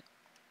crisp,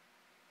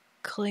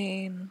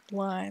 clean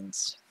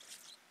lines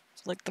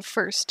like the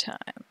first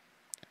time.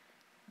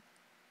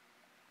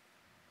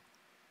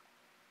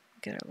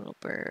 Get a little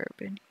burb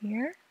in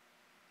here.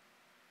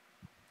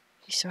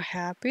 He's so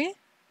happy.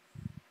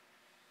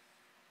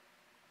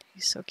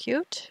 He's so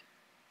cute.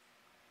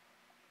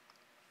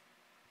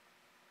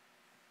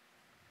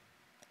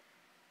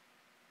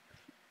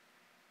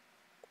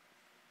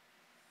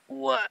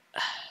 What?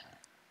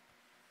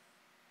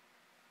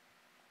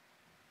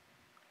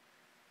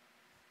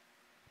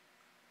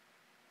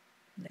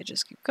 They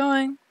just keep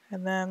going,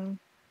 and then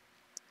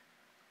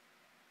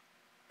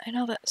I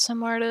know that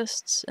some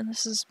artists, and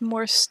this is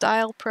more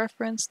style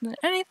preference than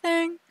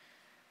anything,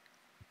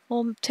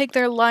 will take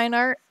their line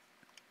art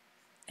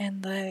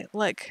and they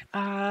like,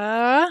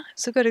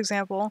 it's a good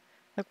example,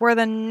 like where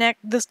the neck,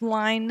 this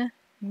line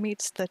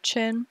meets the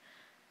chin,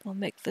 they'll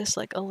make this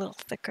like a little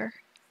thicker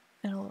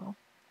and a little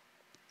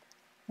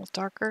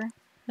darker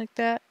like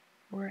that,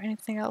 where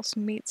anything else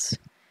meets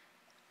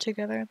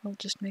together, they'll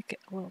just make it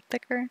a little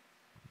thicker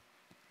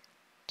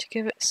to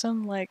give it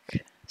some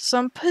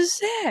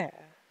pizzazz.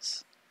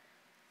 It's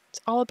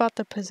all about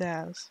the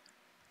pizzazz.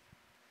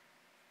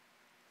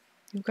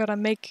 You've got to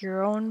make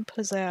your own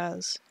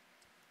pizzazz.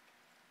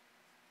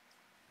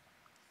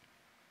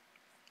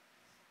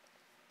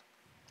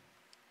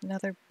 Now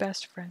they're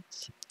best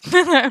friends.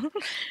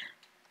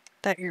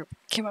 That ear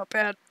came out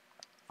bad.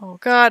 Oh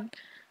god.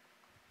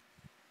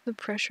 The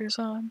pressure's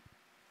on.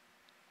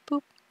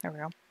 Boop. There we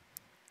go.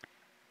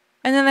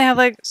 And then they have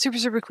like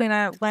super clean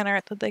line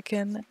art that they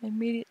can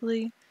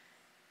immediately,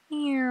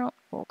 oh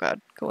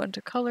god, go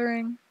into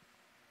coloring.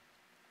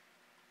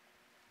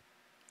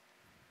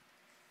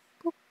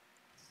 Boop.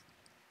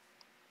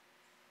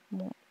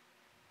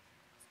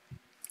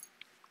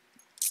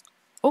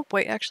 Oh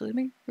wait, actually, let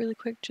me really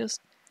quick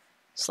just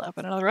slap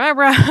another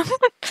eyebrow.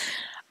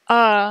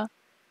 And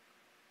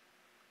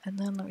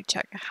then let me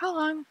check how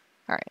long.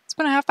 Alright, it's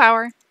been a half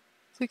hour.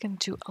 We can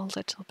do a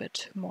little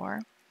bit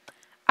more.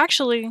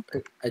 Actually,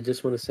 I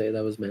just want to say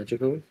that was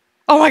magical.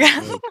 oh my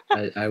god.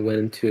 I went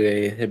into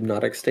a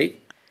hypnotic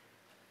state.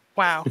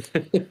 Wow.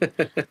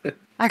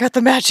 I got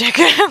the magic.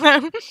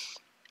 I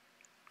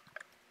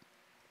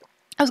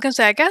was gonna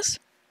say, I guess,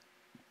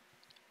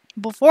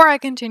 before I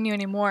continue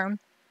anymore,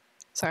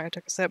 sorry, I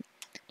took a sip.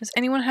 Does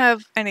anyone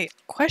have any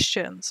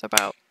questions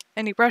about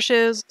any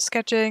brushes,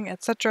 sketching,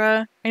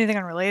 etc.? Anything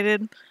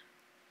unrelated?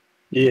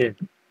 Yeah.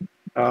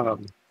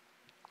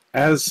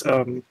 As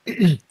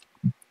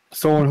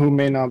someone who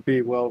may not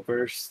be well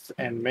versed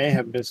and may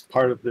have missed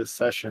part of this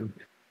session,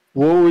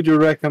 what would you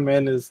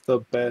recommend is the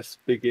best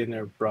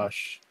beginner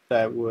brush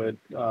that would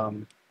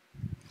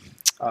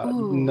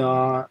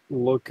not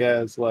look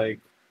as like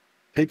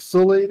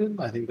pixelated?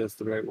 I think that's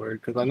the right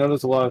word, because I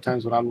notice a lot of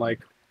times when I'm like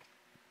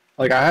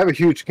I have a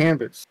huge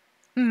canvas,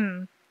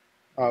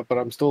 but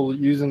I'm still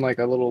using like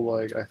a little,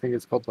 like, I think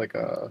it's called like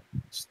a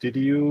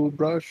studio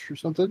brush or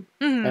something.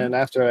 And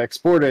after I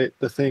export it,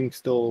 the thing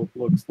still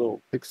looks a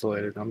little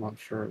pixelated. I'm not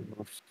sure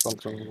if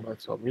something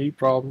that's a me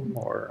problem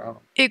or I don't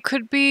know. It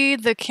could be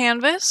the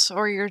canvas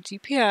or your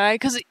DPI,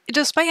 because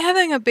despite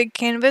having a big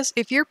canvas,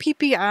 if your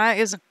PPI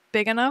isn't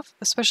big enough,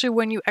 especially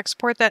when you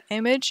export that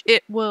image,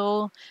 it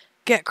will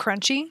get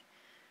crunchy.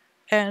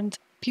 And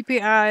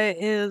PPI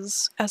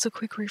is, as a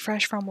quick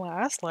refresh from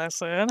last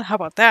lesson, how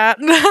about that?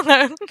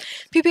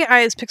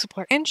 PPI is pixel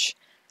per inch.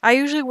 I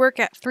usually work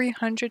at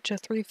 300 to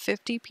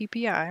 350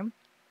 PPI.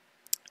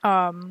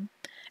 And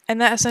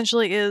that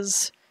essentially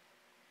is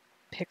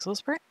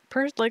pixels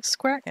per like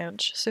square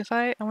inch. So if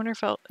I wonder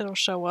if it'll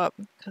show up,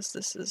 because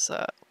this is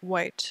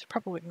white.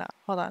 Probably not.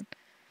 Hold on.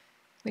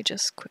 Let me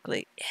just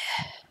quickly.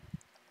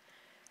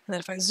 And then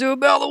if I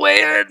zoom all the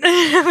way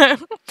in,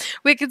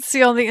 we can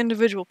see all the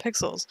individual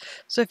pixels.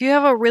 So if you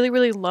have a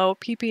really low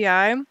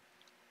PPI,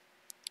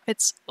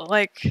 it's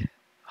like,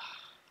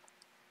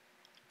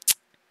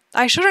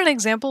 I showed an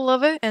example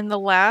of it in the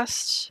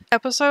last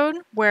episode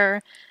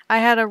where I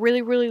had a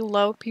really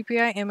low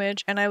PPI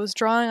image and I was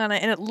drawing on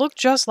it and it looked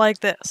just like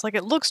this. Like,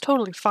 it looks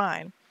totally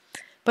fine.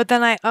 But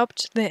then I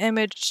upped the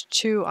image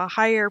to a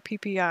higher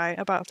PPI,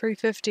 about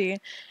 350,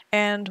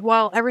 and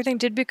while everything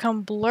did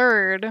become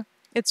blurred,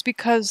 it's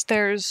because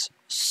there's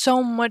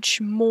so much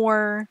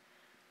more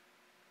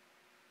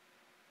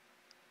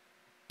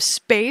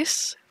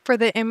space for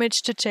the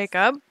image to take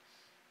up.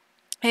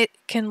 It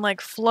can like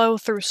flow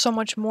through so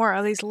much more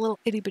of these little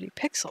itty bitty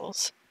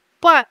pixels.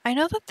 But I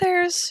know that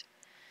there's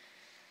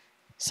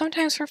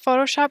sometimes for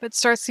Photoshop it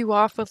starts you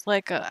off with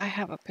like I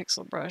have a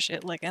pixel brush.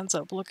 It like ends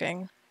up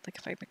looking like,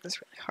 if I make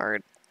this really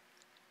hard,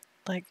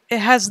 like it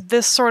has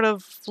this sort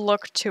of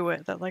look to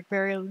it, that like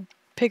very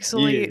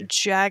pixely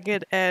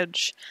jagged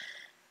edge.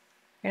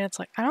 And it's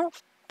like I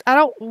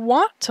don't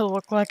want to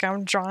look like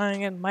I'm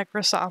drawing in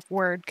Microsoft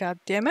Word, god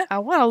damn it. I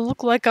want to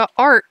look like an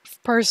art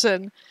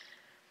person.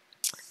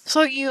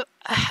 So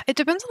it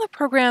depends on the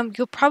program.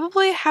 You'll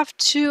probably have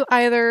to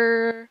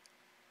either,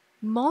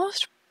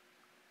 most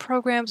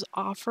programs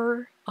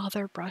offer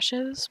other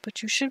brushes,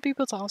 but you should be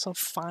able to also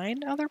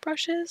find other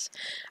brushes.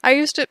 I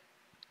used to,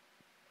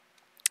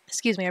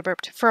 excuse me, I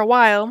burped, for a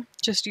while,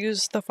 just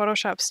use the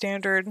Photoshop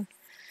standard,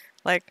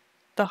 like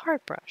the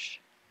hard brush.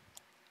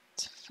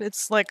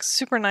 It's like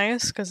super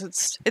nice because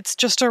it's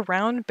just a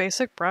round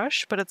basic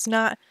brush, but it's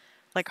not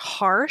like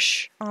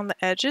harsh on the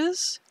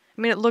edges.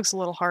 I mean, it looks a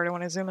little harder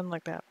when I zoom in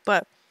like that,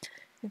 but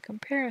in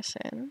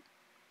comparison,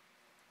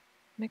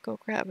 let me go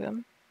grab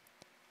him.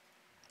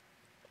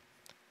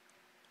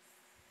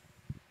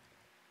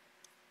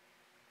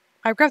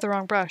 I grabbed the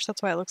wrong brush,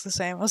 that's why it looks the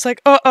same. I was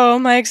like, uh-oh,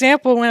 my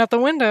example went out the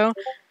window.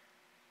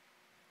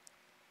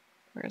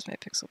 Where's my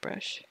pixel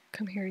brush?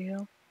 Come here,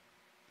 you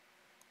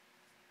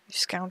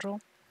scoundrel.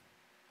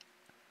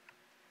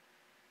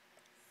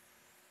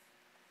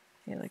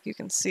 Yeah, like you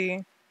can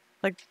see,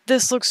 like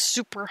this looks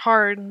super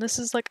hard, and this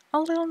is like a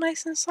little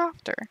nice and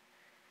softer.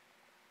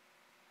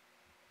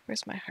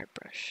 Where's my hard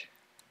brush?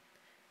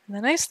 And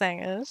the nice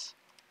thing is,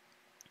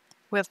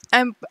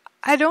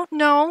 I don't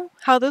know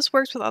how this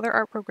works with other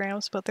art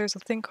programs, but there's a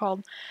thing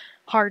called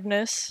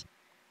hardness,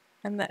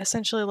 and that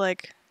essentially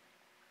like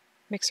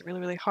makes it really,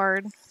 really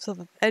hard so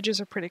the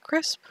edges are pretty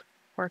crisp.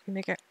 Or if you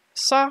make it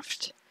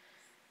soft,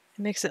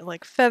 it makes it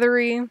like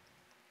feathery.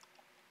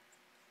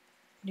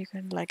 You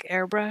can like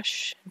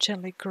airbrush,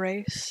 gently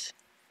grace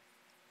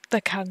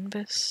the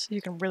canvas.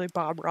 You can really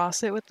Bob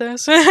Ross it with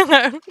this.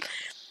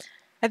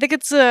 I think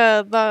it's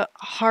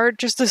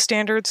just the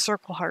standard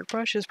circle hard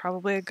brush is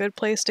probably a good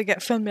place to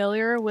get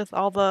familiar with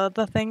all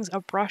the things a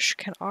brush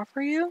can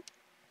offer you.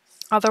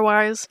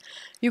 Otherwise,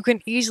 you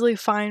can easily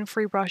find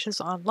free brushes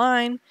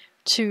online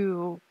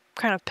to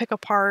kind of pick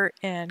apart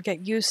and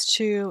get used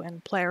to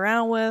and play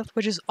around with,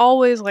 which is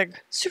always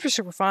like super,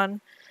 super fun.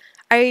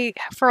 I,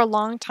 for a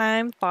long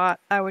time, thought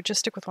I would just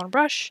stick with one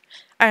brush.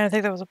 I didn't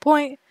think there was a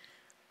point.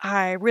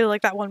 I really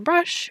like that one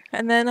brush,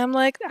 and then I'm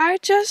like, but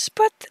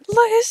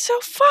look, it's so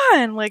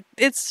fun! Like,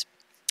 it's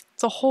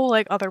a whole,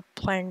 like, other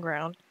playing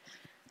ground.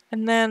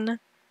 And then,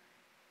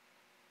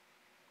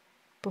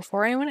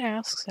 before anyone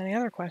asks any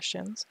other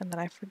questions, and then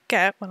I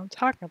forget what I'm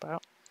talking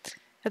about,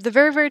 at the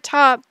very, very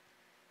top,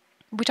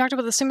 we talked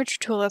about the symmetry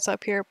tool that's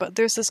up here, but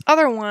there's this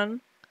other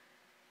one.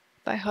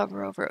 If I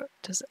hover over it,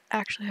 does it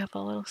actually have a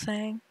little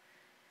saying?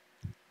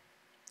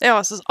 Yeah,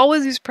 it says,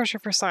 always use pressure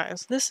for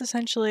size. This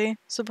essentially,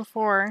 so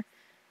before,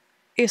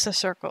 is a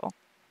circle.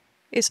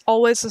 It's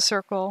always a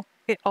circle.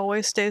 It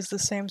always stays the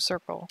same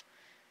circle.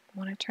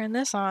 When I turn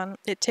this on,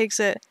 it takes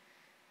it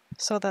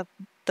so that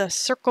the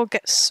circle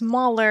gets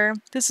smaller.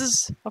 This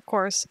is, of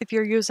course, if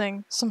you're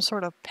using some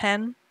sort of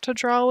pen to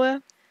draw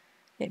with,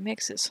 it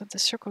makes it so the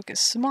circle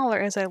gets smaller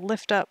as I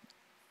lift up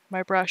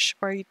my brush,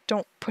 or you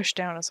don't push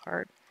down as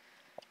hard.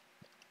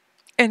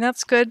 And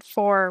that's good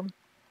for,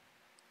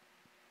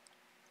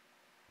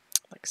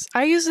 like,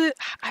 I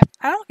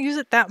don't use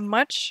it that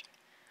much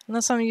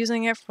unless I'm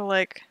using it for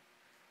like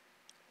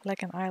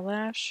an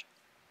eyelash.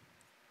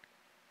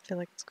 I feel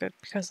like it's good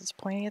because it's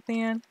pointy at the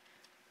end.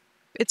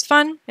 It's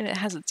fun and it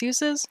has its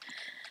uses.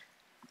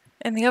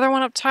 And the other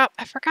one up top,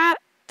 I forgot,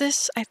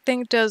 this I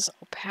think does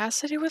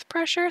opacity with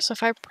pressure. So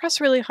if I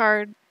press really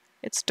hard,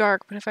 it's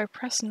dark, but if I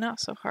press not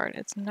so hard,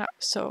 it's not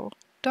so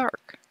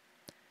dark.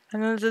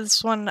 And then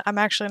this one, I'm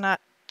actually not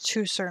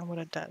too certain what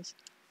it does.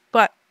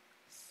 But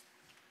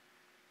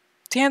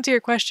to answer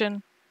your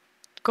question,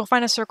 go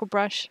find a circle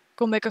brush,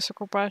 go make a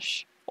circle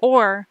brush,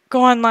 or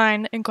go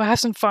online and go have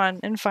some fun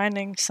in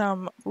finding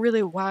some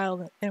really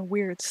wild and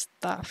weird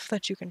stuff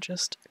that you can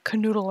just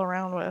canoodle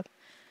around with.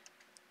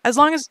 As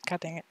long as, god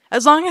dang it,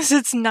 as long as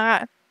it's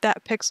not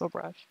that pixel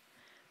brush.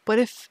 But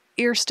if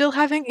you're still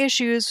having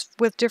issues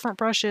with different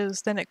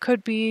brushes, then it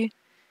could be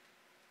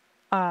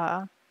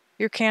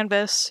your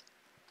canvas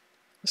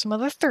or some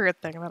other third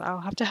thing that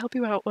I'll have to help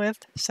you out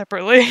with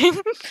separately.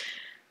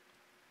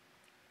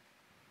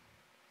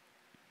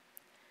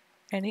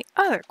 Any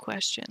other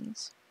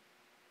questions?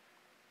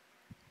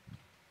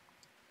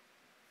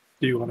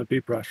 Do you want to be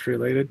brush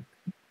related?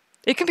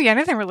 It can be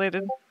anything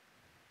related.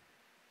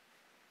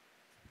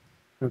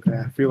 Okay,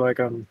 I feel like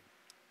I'm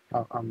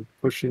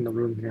pushing the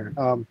room here.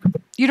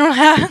 You don't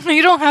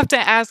have to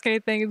ask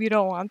anything if you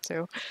don't want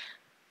to.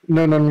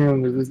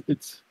 No.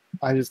 It's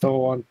I just don't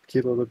want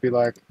Kilo to be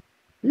like,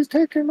 he's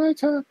taking my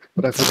time.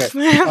 But that's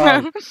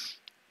okay.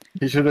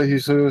 He should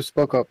have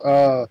spoke up.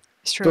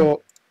 It's true.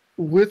 So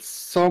with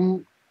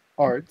some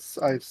arts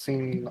I've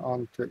seen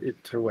on the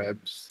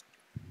interwebs,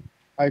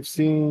 I've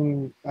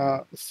seen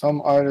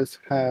some artists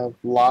have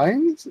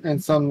lines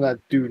and some that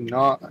do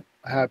not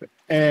have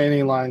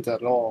any lines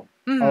at all.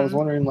 I was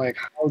wondering, like,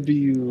 how do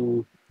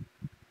you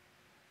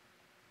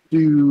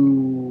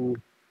do?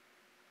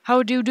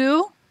 How do you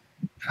do?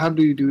 How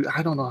do you do?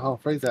 I don't know how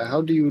to phrase that.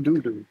 How do you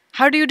do?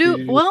 How do you Do do? you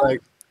just Well,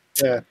 like,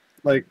 yeah,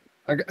 like,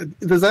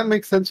 does that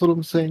make sense? What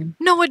I'm saying?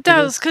 no, it I guess.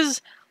 does,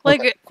 because, Okay,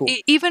 like, cool.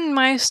 even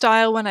my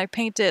style when I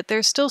paint it,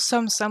 there's still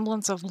some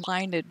semblance of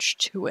lineage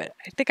to it.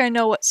 I think I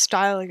know what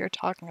style you're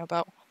talking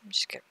about. Let me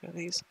just get rid of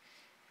these.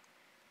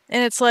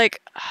 And it's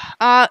like,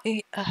 let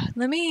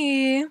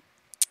me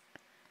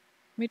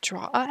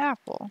draw an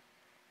apple.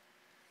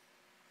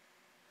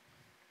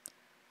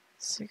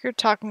 So you're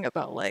talking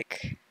about,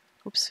 like,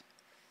 oops,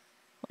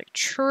 like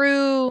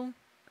true,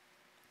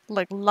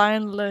 like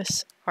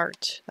lineless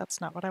art. That's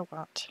not what I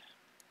want.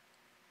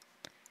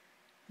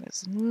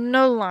 There's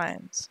no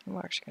lines. I'm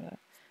actually gonna.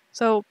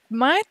 So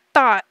my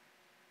thought,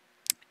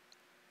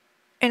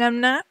 and I'm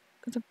not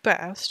the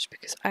best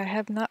because I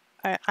have not.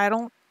 I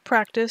don't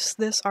practice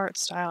this art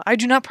style. I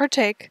do not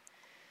partake.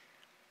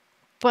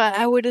 But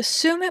I would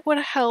assume it would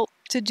help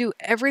to do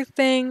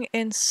everything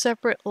in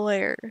separate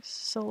layers.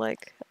 So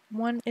like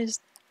one is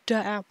the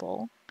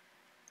apple,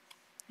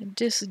 and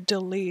this is the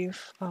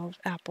leaf of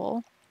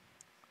apple,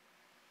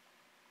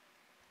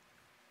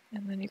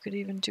 and then you could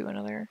even do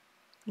another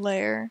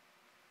layer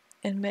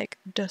and make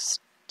the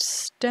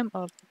stem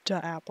of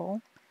the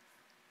apple.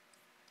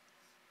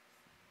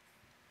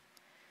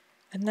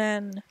 And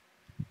then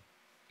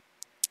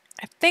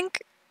I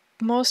think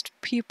most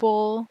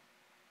people,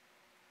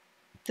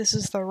 this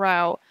is the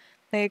route,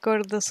 they go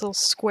to this little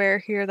square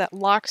here that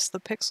locks the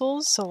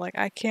pixels, so like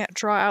I can't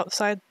draw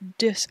outside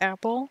this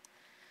apple.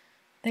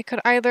 They could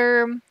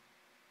either,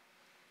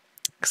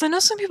 because I know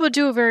some people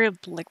do a very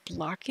like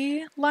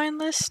blocky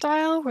lineless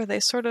style where they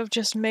sort of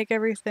just make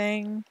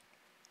everything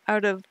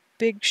out of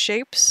big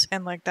shapes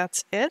and like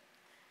that's it.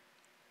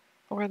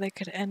 Or they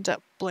could end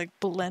up like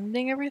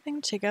blending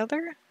everything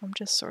together. I'm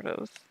just sort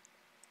of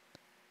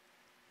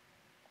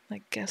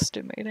like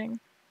guesstimating.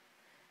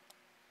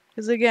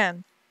 Because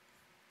again,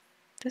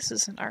 this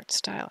is an art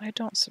style I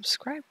don't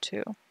subscribe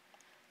to.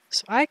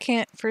 So I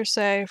can't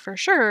say for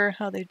sure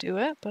how they do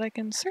it, but I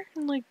can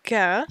certainly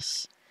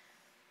guess.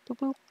 Boop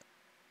boop.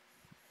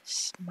 This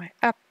is my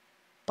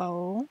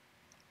apple.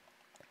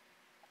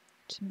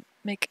 To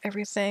make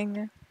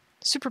everything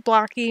super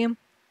blocky.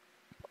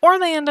 Or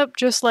they end up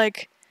just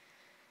like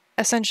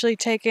essentially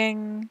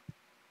taking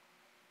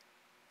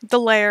the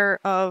layer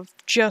of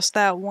just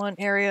that one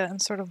area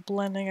and sort of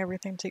blending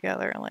everything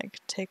together and like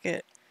take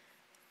it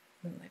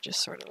and they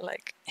just sort of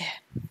like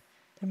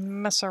they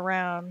mess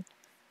around,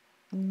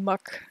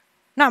 muck,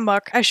 not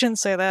muck, I shouldn't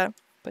say that,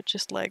 but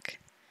just like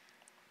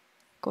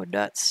go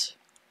nuts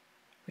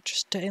with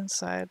just the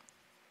inside.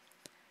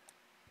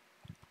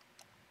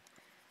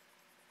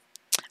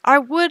 I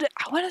want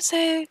to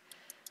say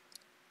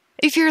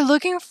if you're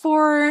looking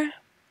for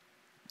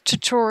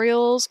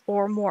tutorials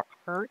or more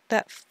art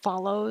that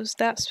follows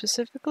that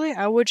specifically,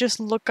 I would just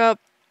look up,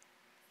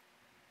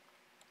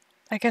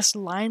 I guess,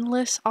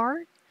 lineless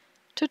art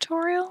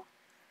tutorial.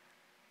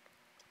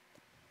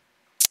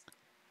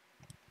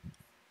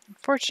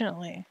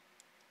 Unfortunately,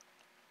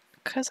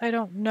 because I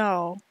don't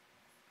know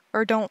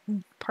or I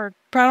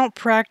don't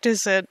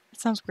practice it. It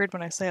sounds weird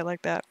when I say it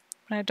like that.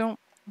 When I don't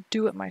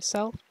do it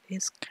myself,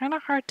 it's kind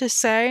of hard to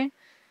say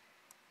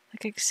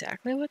like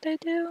exactly what they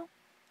do.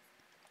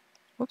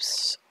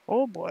 Whoops!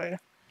 Oh boy.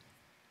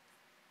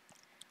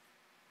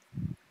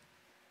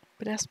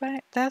 But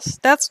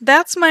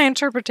that's my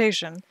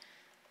interpretation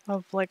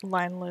of like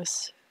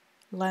lineless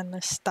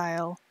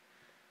style.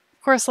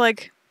 Of course,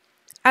 like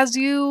as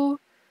you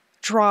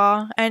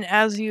draw and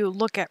as you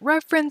look at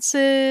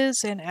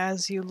references and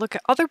as you look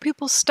at other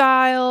people's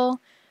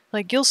style,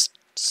 like you'll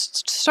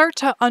start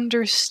to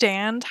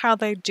understand how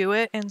they do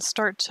it and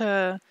start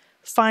to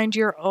find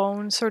your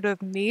own sort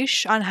of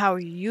niche on how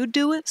you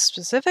do it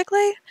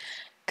specifically,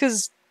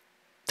 because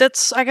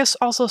that's, I guess,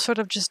 also sort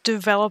of just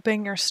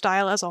developing your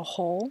style as a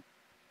whole,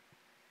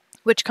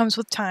 which comes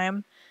with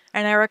time.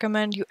 And I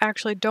recommend you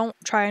actually don't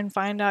try and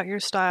find out your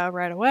style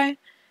right away,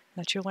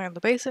 that you learn the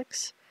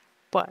basics.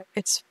 But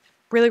it's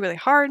really, really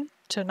hard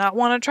to not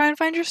want to try and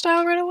find your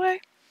style right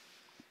away.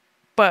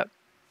 But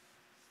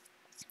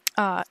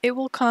it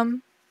will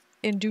come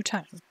in due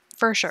time,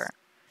 for sure.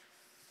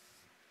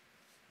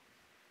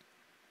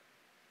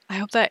 I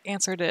hope that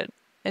answered it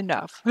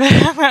enough.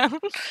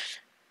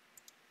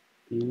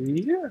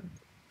 Yeah,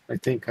 I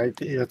think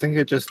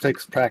it just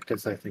takes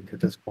practice. I think at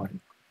this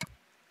point.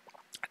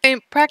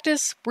 And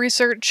practice,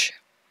 research,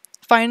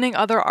 finding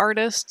other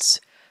artists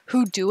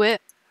who do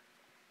it,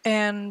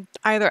 and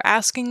either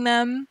asking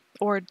them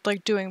or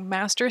like doing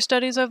master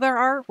studies of their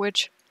art,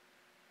 which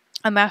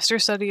a master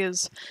study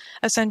is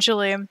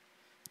essentially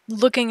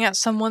looking at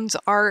someone's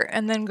art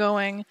and then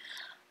going,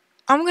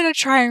 I'm gonna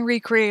try and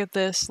recreate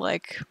this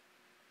like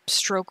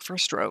stroke for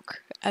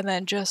stroke, and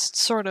then just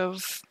sort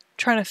of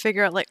trying to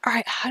figure out like, all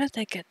right, how did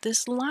they get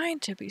this line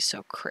to be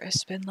so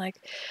crisp, and like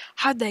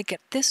how'd they get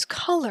this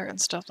color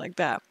and stuff like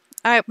that.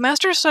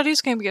 Master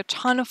studies can be a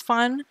ton of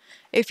fun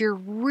if you're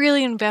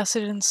really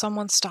invested in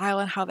someone's style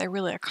and how they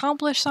really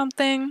accomplish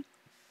something.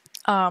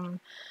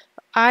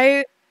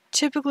 I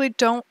typically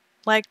don't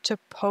like to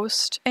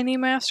post any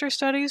master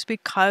studies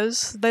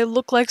because they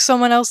look like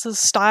someone else's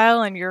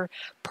style and you're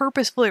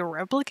purposefully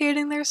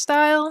replicating their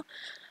style.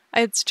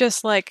 It's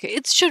just like,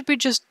 it should be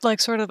just like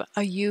sort of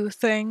a you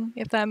thing,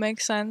 if that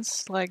makes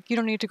sense. Like, you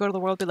don't need to go to the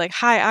world and be like,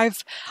 hi,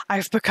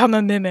 I've become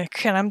a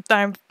mimic and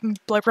I'm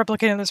like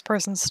replicating this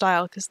person's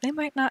style, because they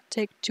might not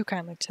take too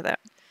kindly to that.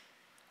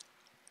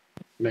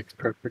 Makes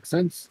perfect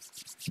sense.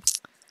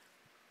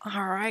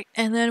 Alright,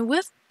 and then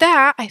with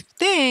that, I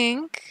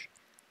think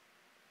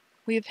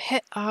we've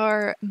hit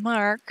our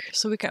mark,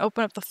 so we can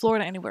open up the floor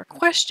to any more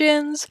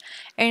questions,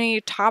 any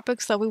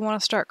topics that we want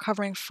to start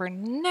covering for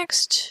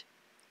next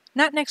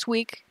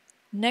week.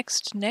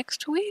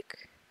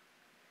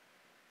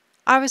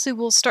 Obviously,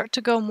 we'll start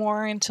to go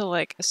more into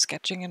like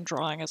sketching and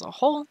drawing as a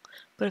whole,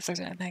 but if there's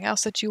anything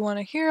else that you want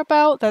to hear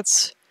about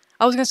that's,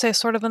 I was going to say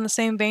sort of in the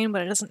same vein,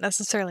 but it doesn't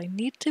necessarily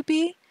need to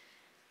be,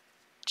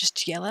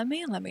 just yell at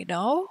me and let me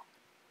know.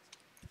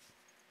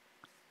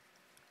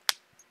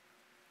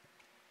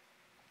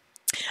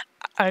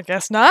 I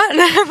guess not.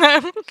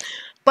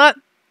 But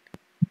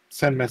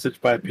Send message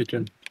by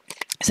pigeon.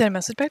 Send a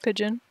message by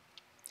pigeon.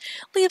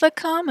 Leave a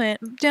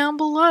comment down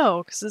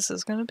below, because this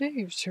is going to be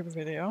a YouTube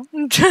video.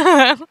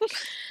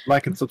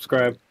 Like and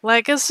subscribe.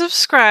 Like and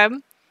subscribe.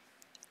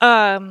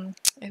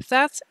 If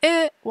that's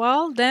it,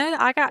 well, then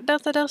I got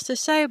nothing else to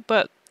say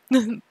but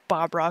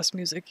Bob Ross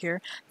music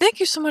here. Thank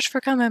you so much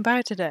for coming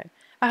by today.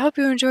 I hope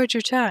you enjoyed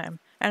your time,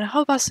 and I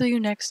hope I'll see you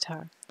next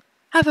time.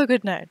 Have a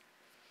good night.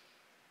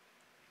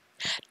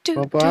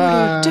 Bye-bye.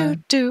 Have a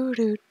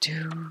good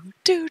time.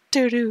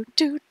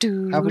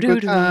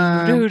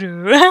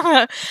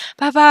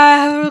 Bye-bye.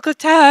 Have a good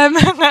time.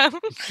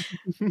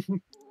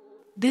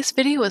 This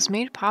video was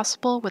made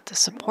possible with the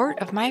support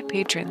of my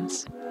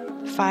patrons.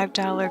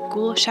 $5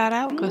 Ghoul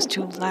shoutout goes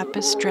to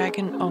Lapis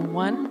Dragon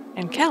 01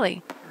 and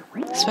Kelly.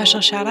 Special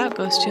shoutout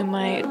goes to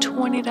my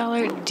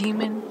 $20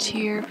 Demon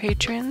tier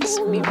patrons,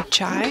 Mimi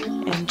Chai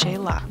and Jay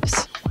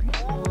Lops.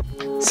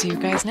 See you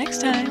guys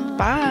next time.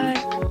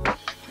 Bye!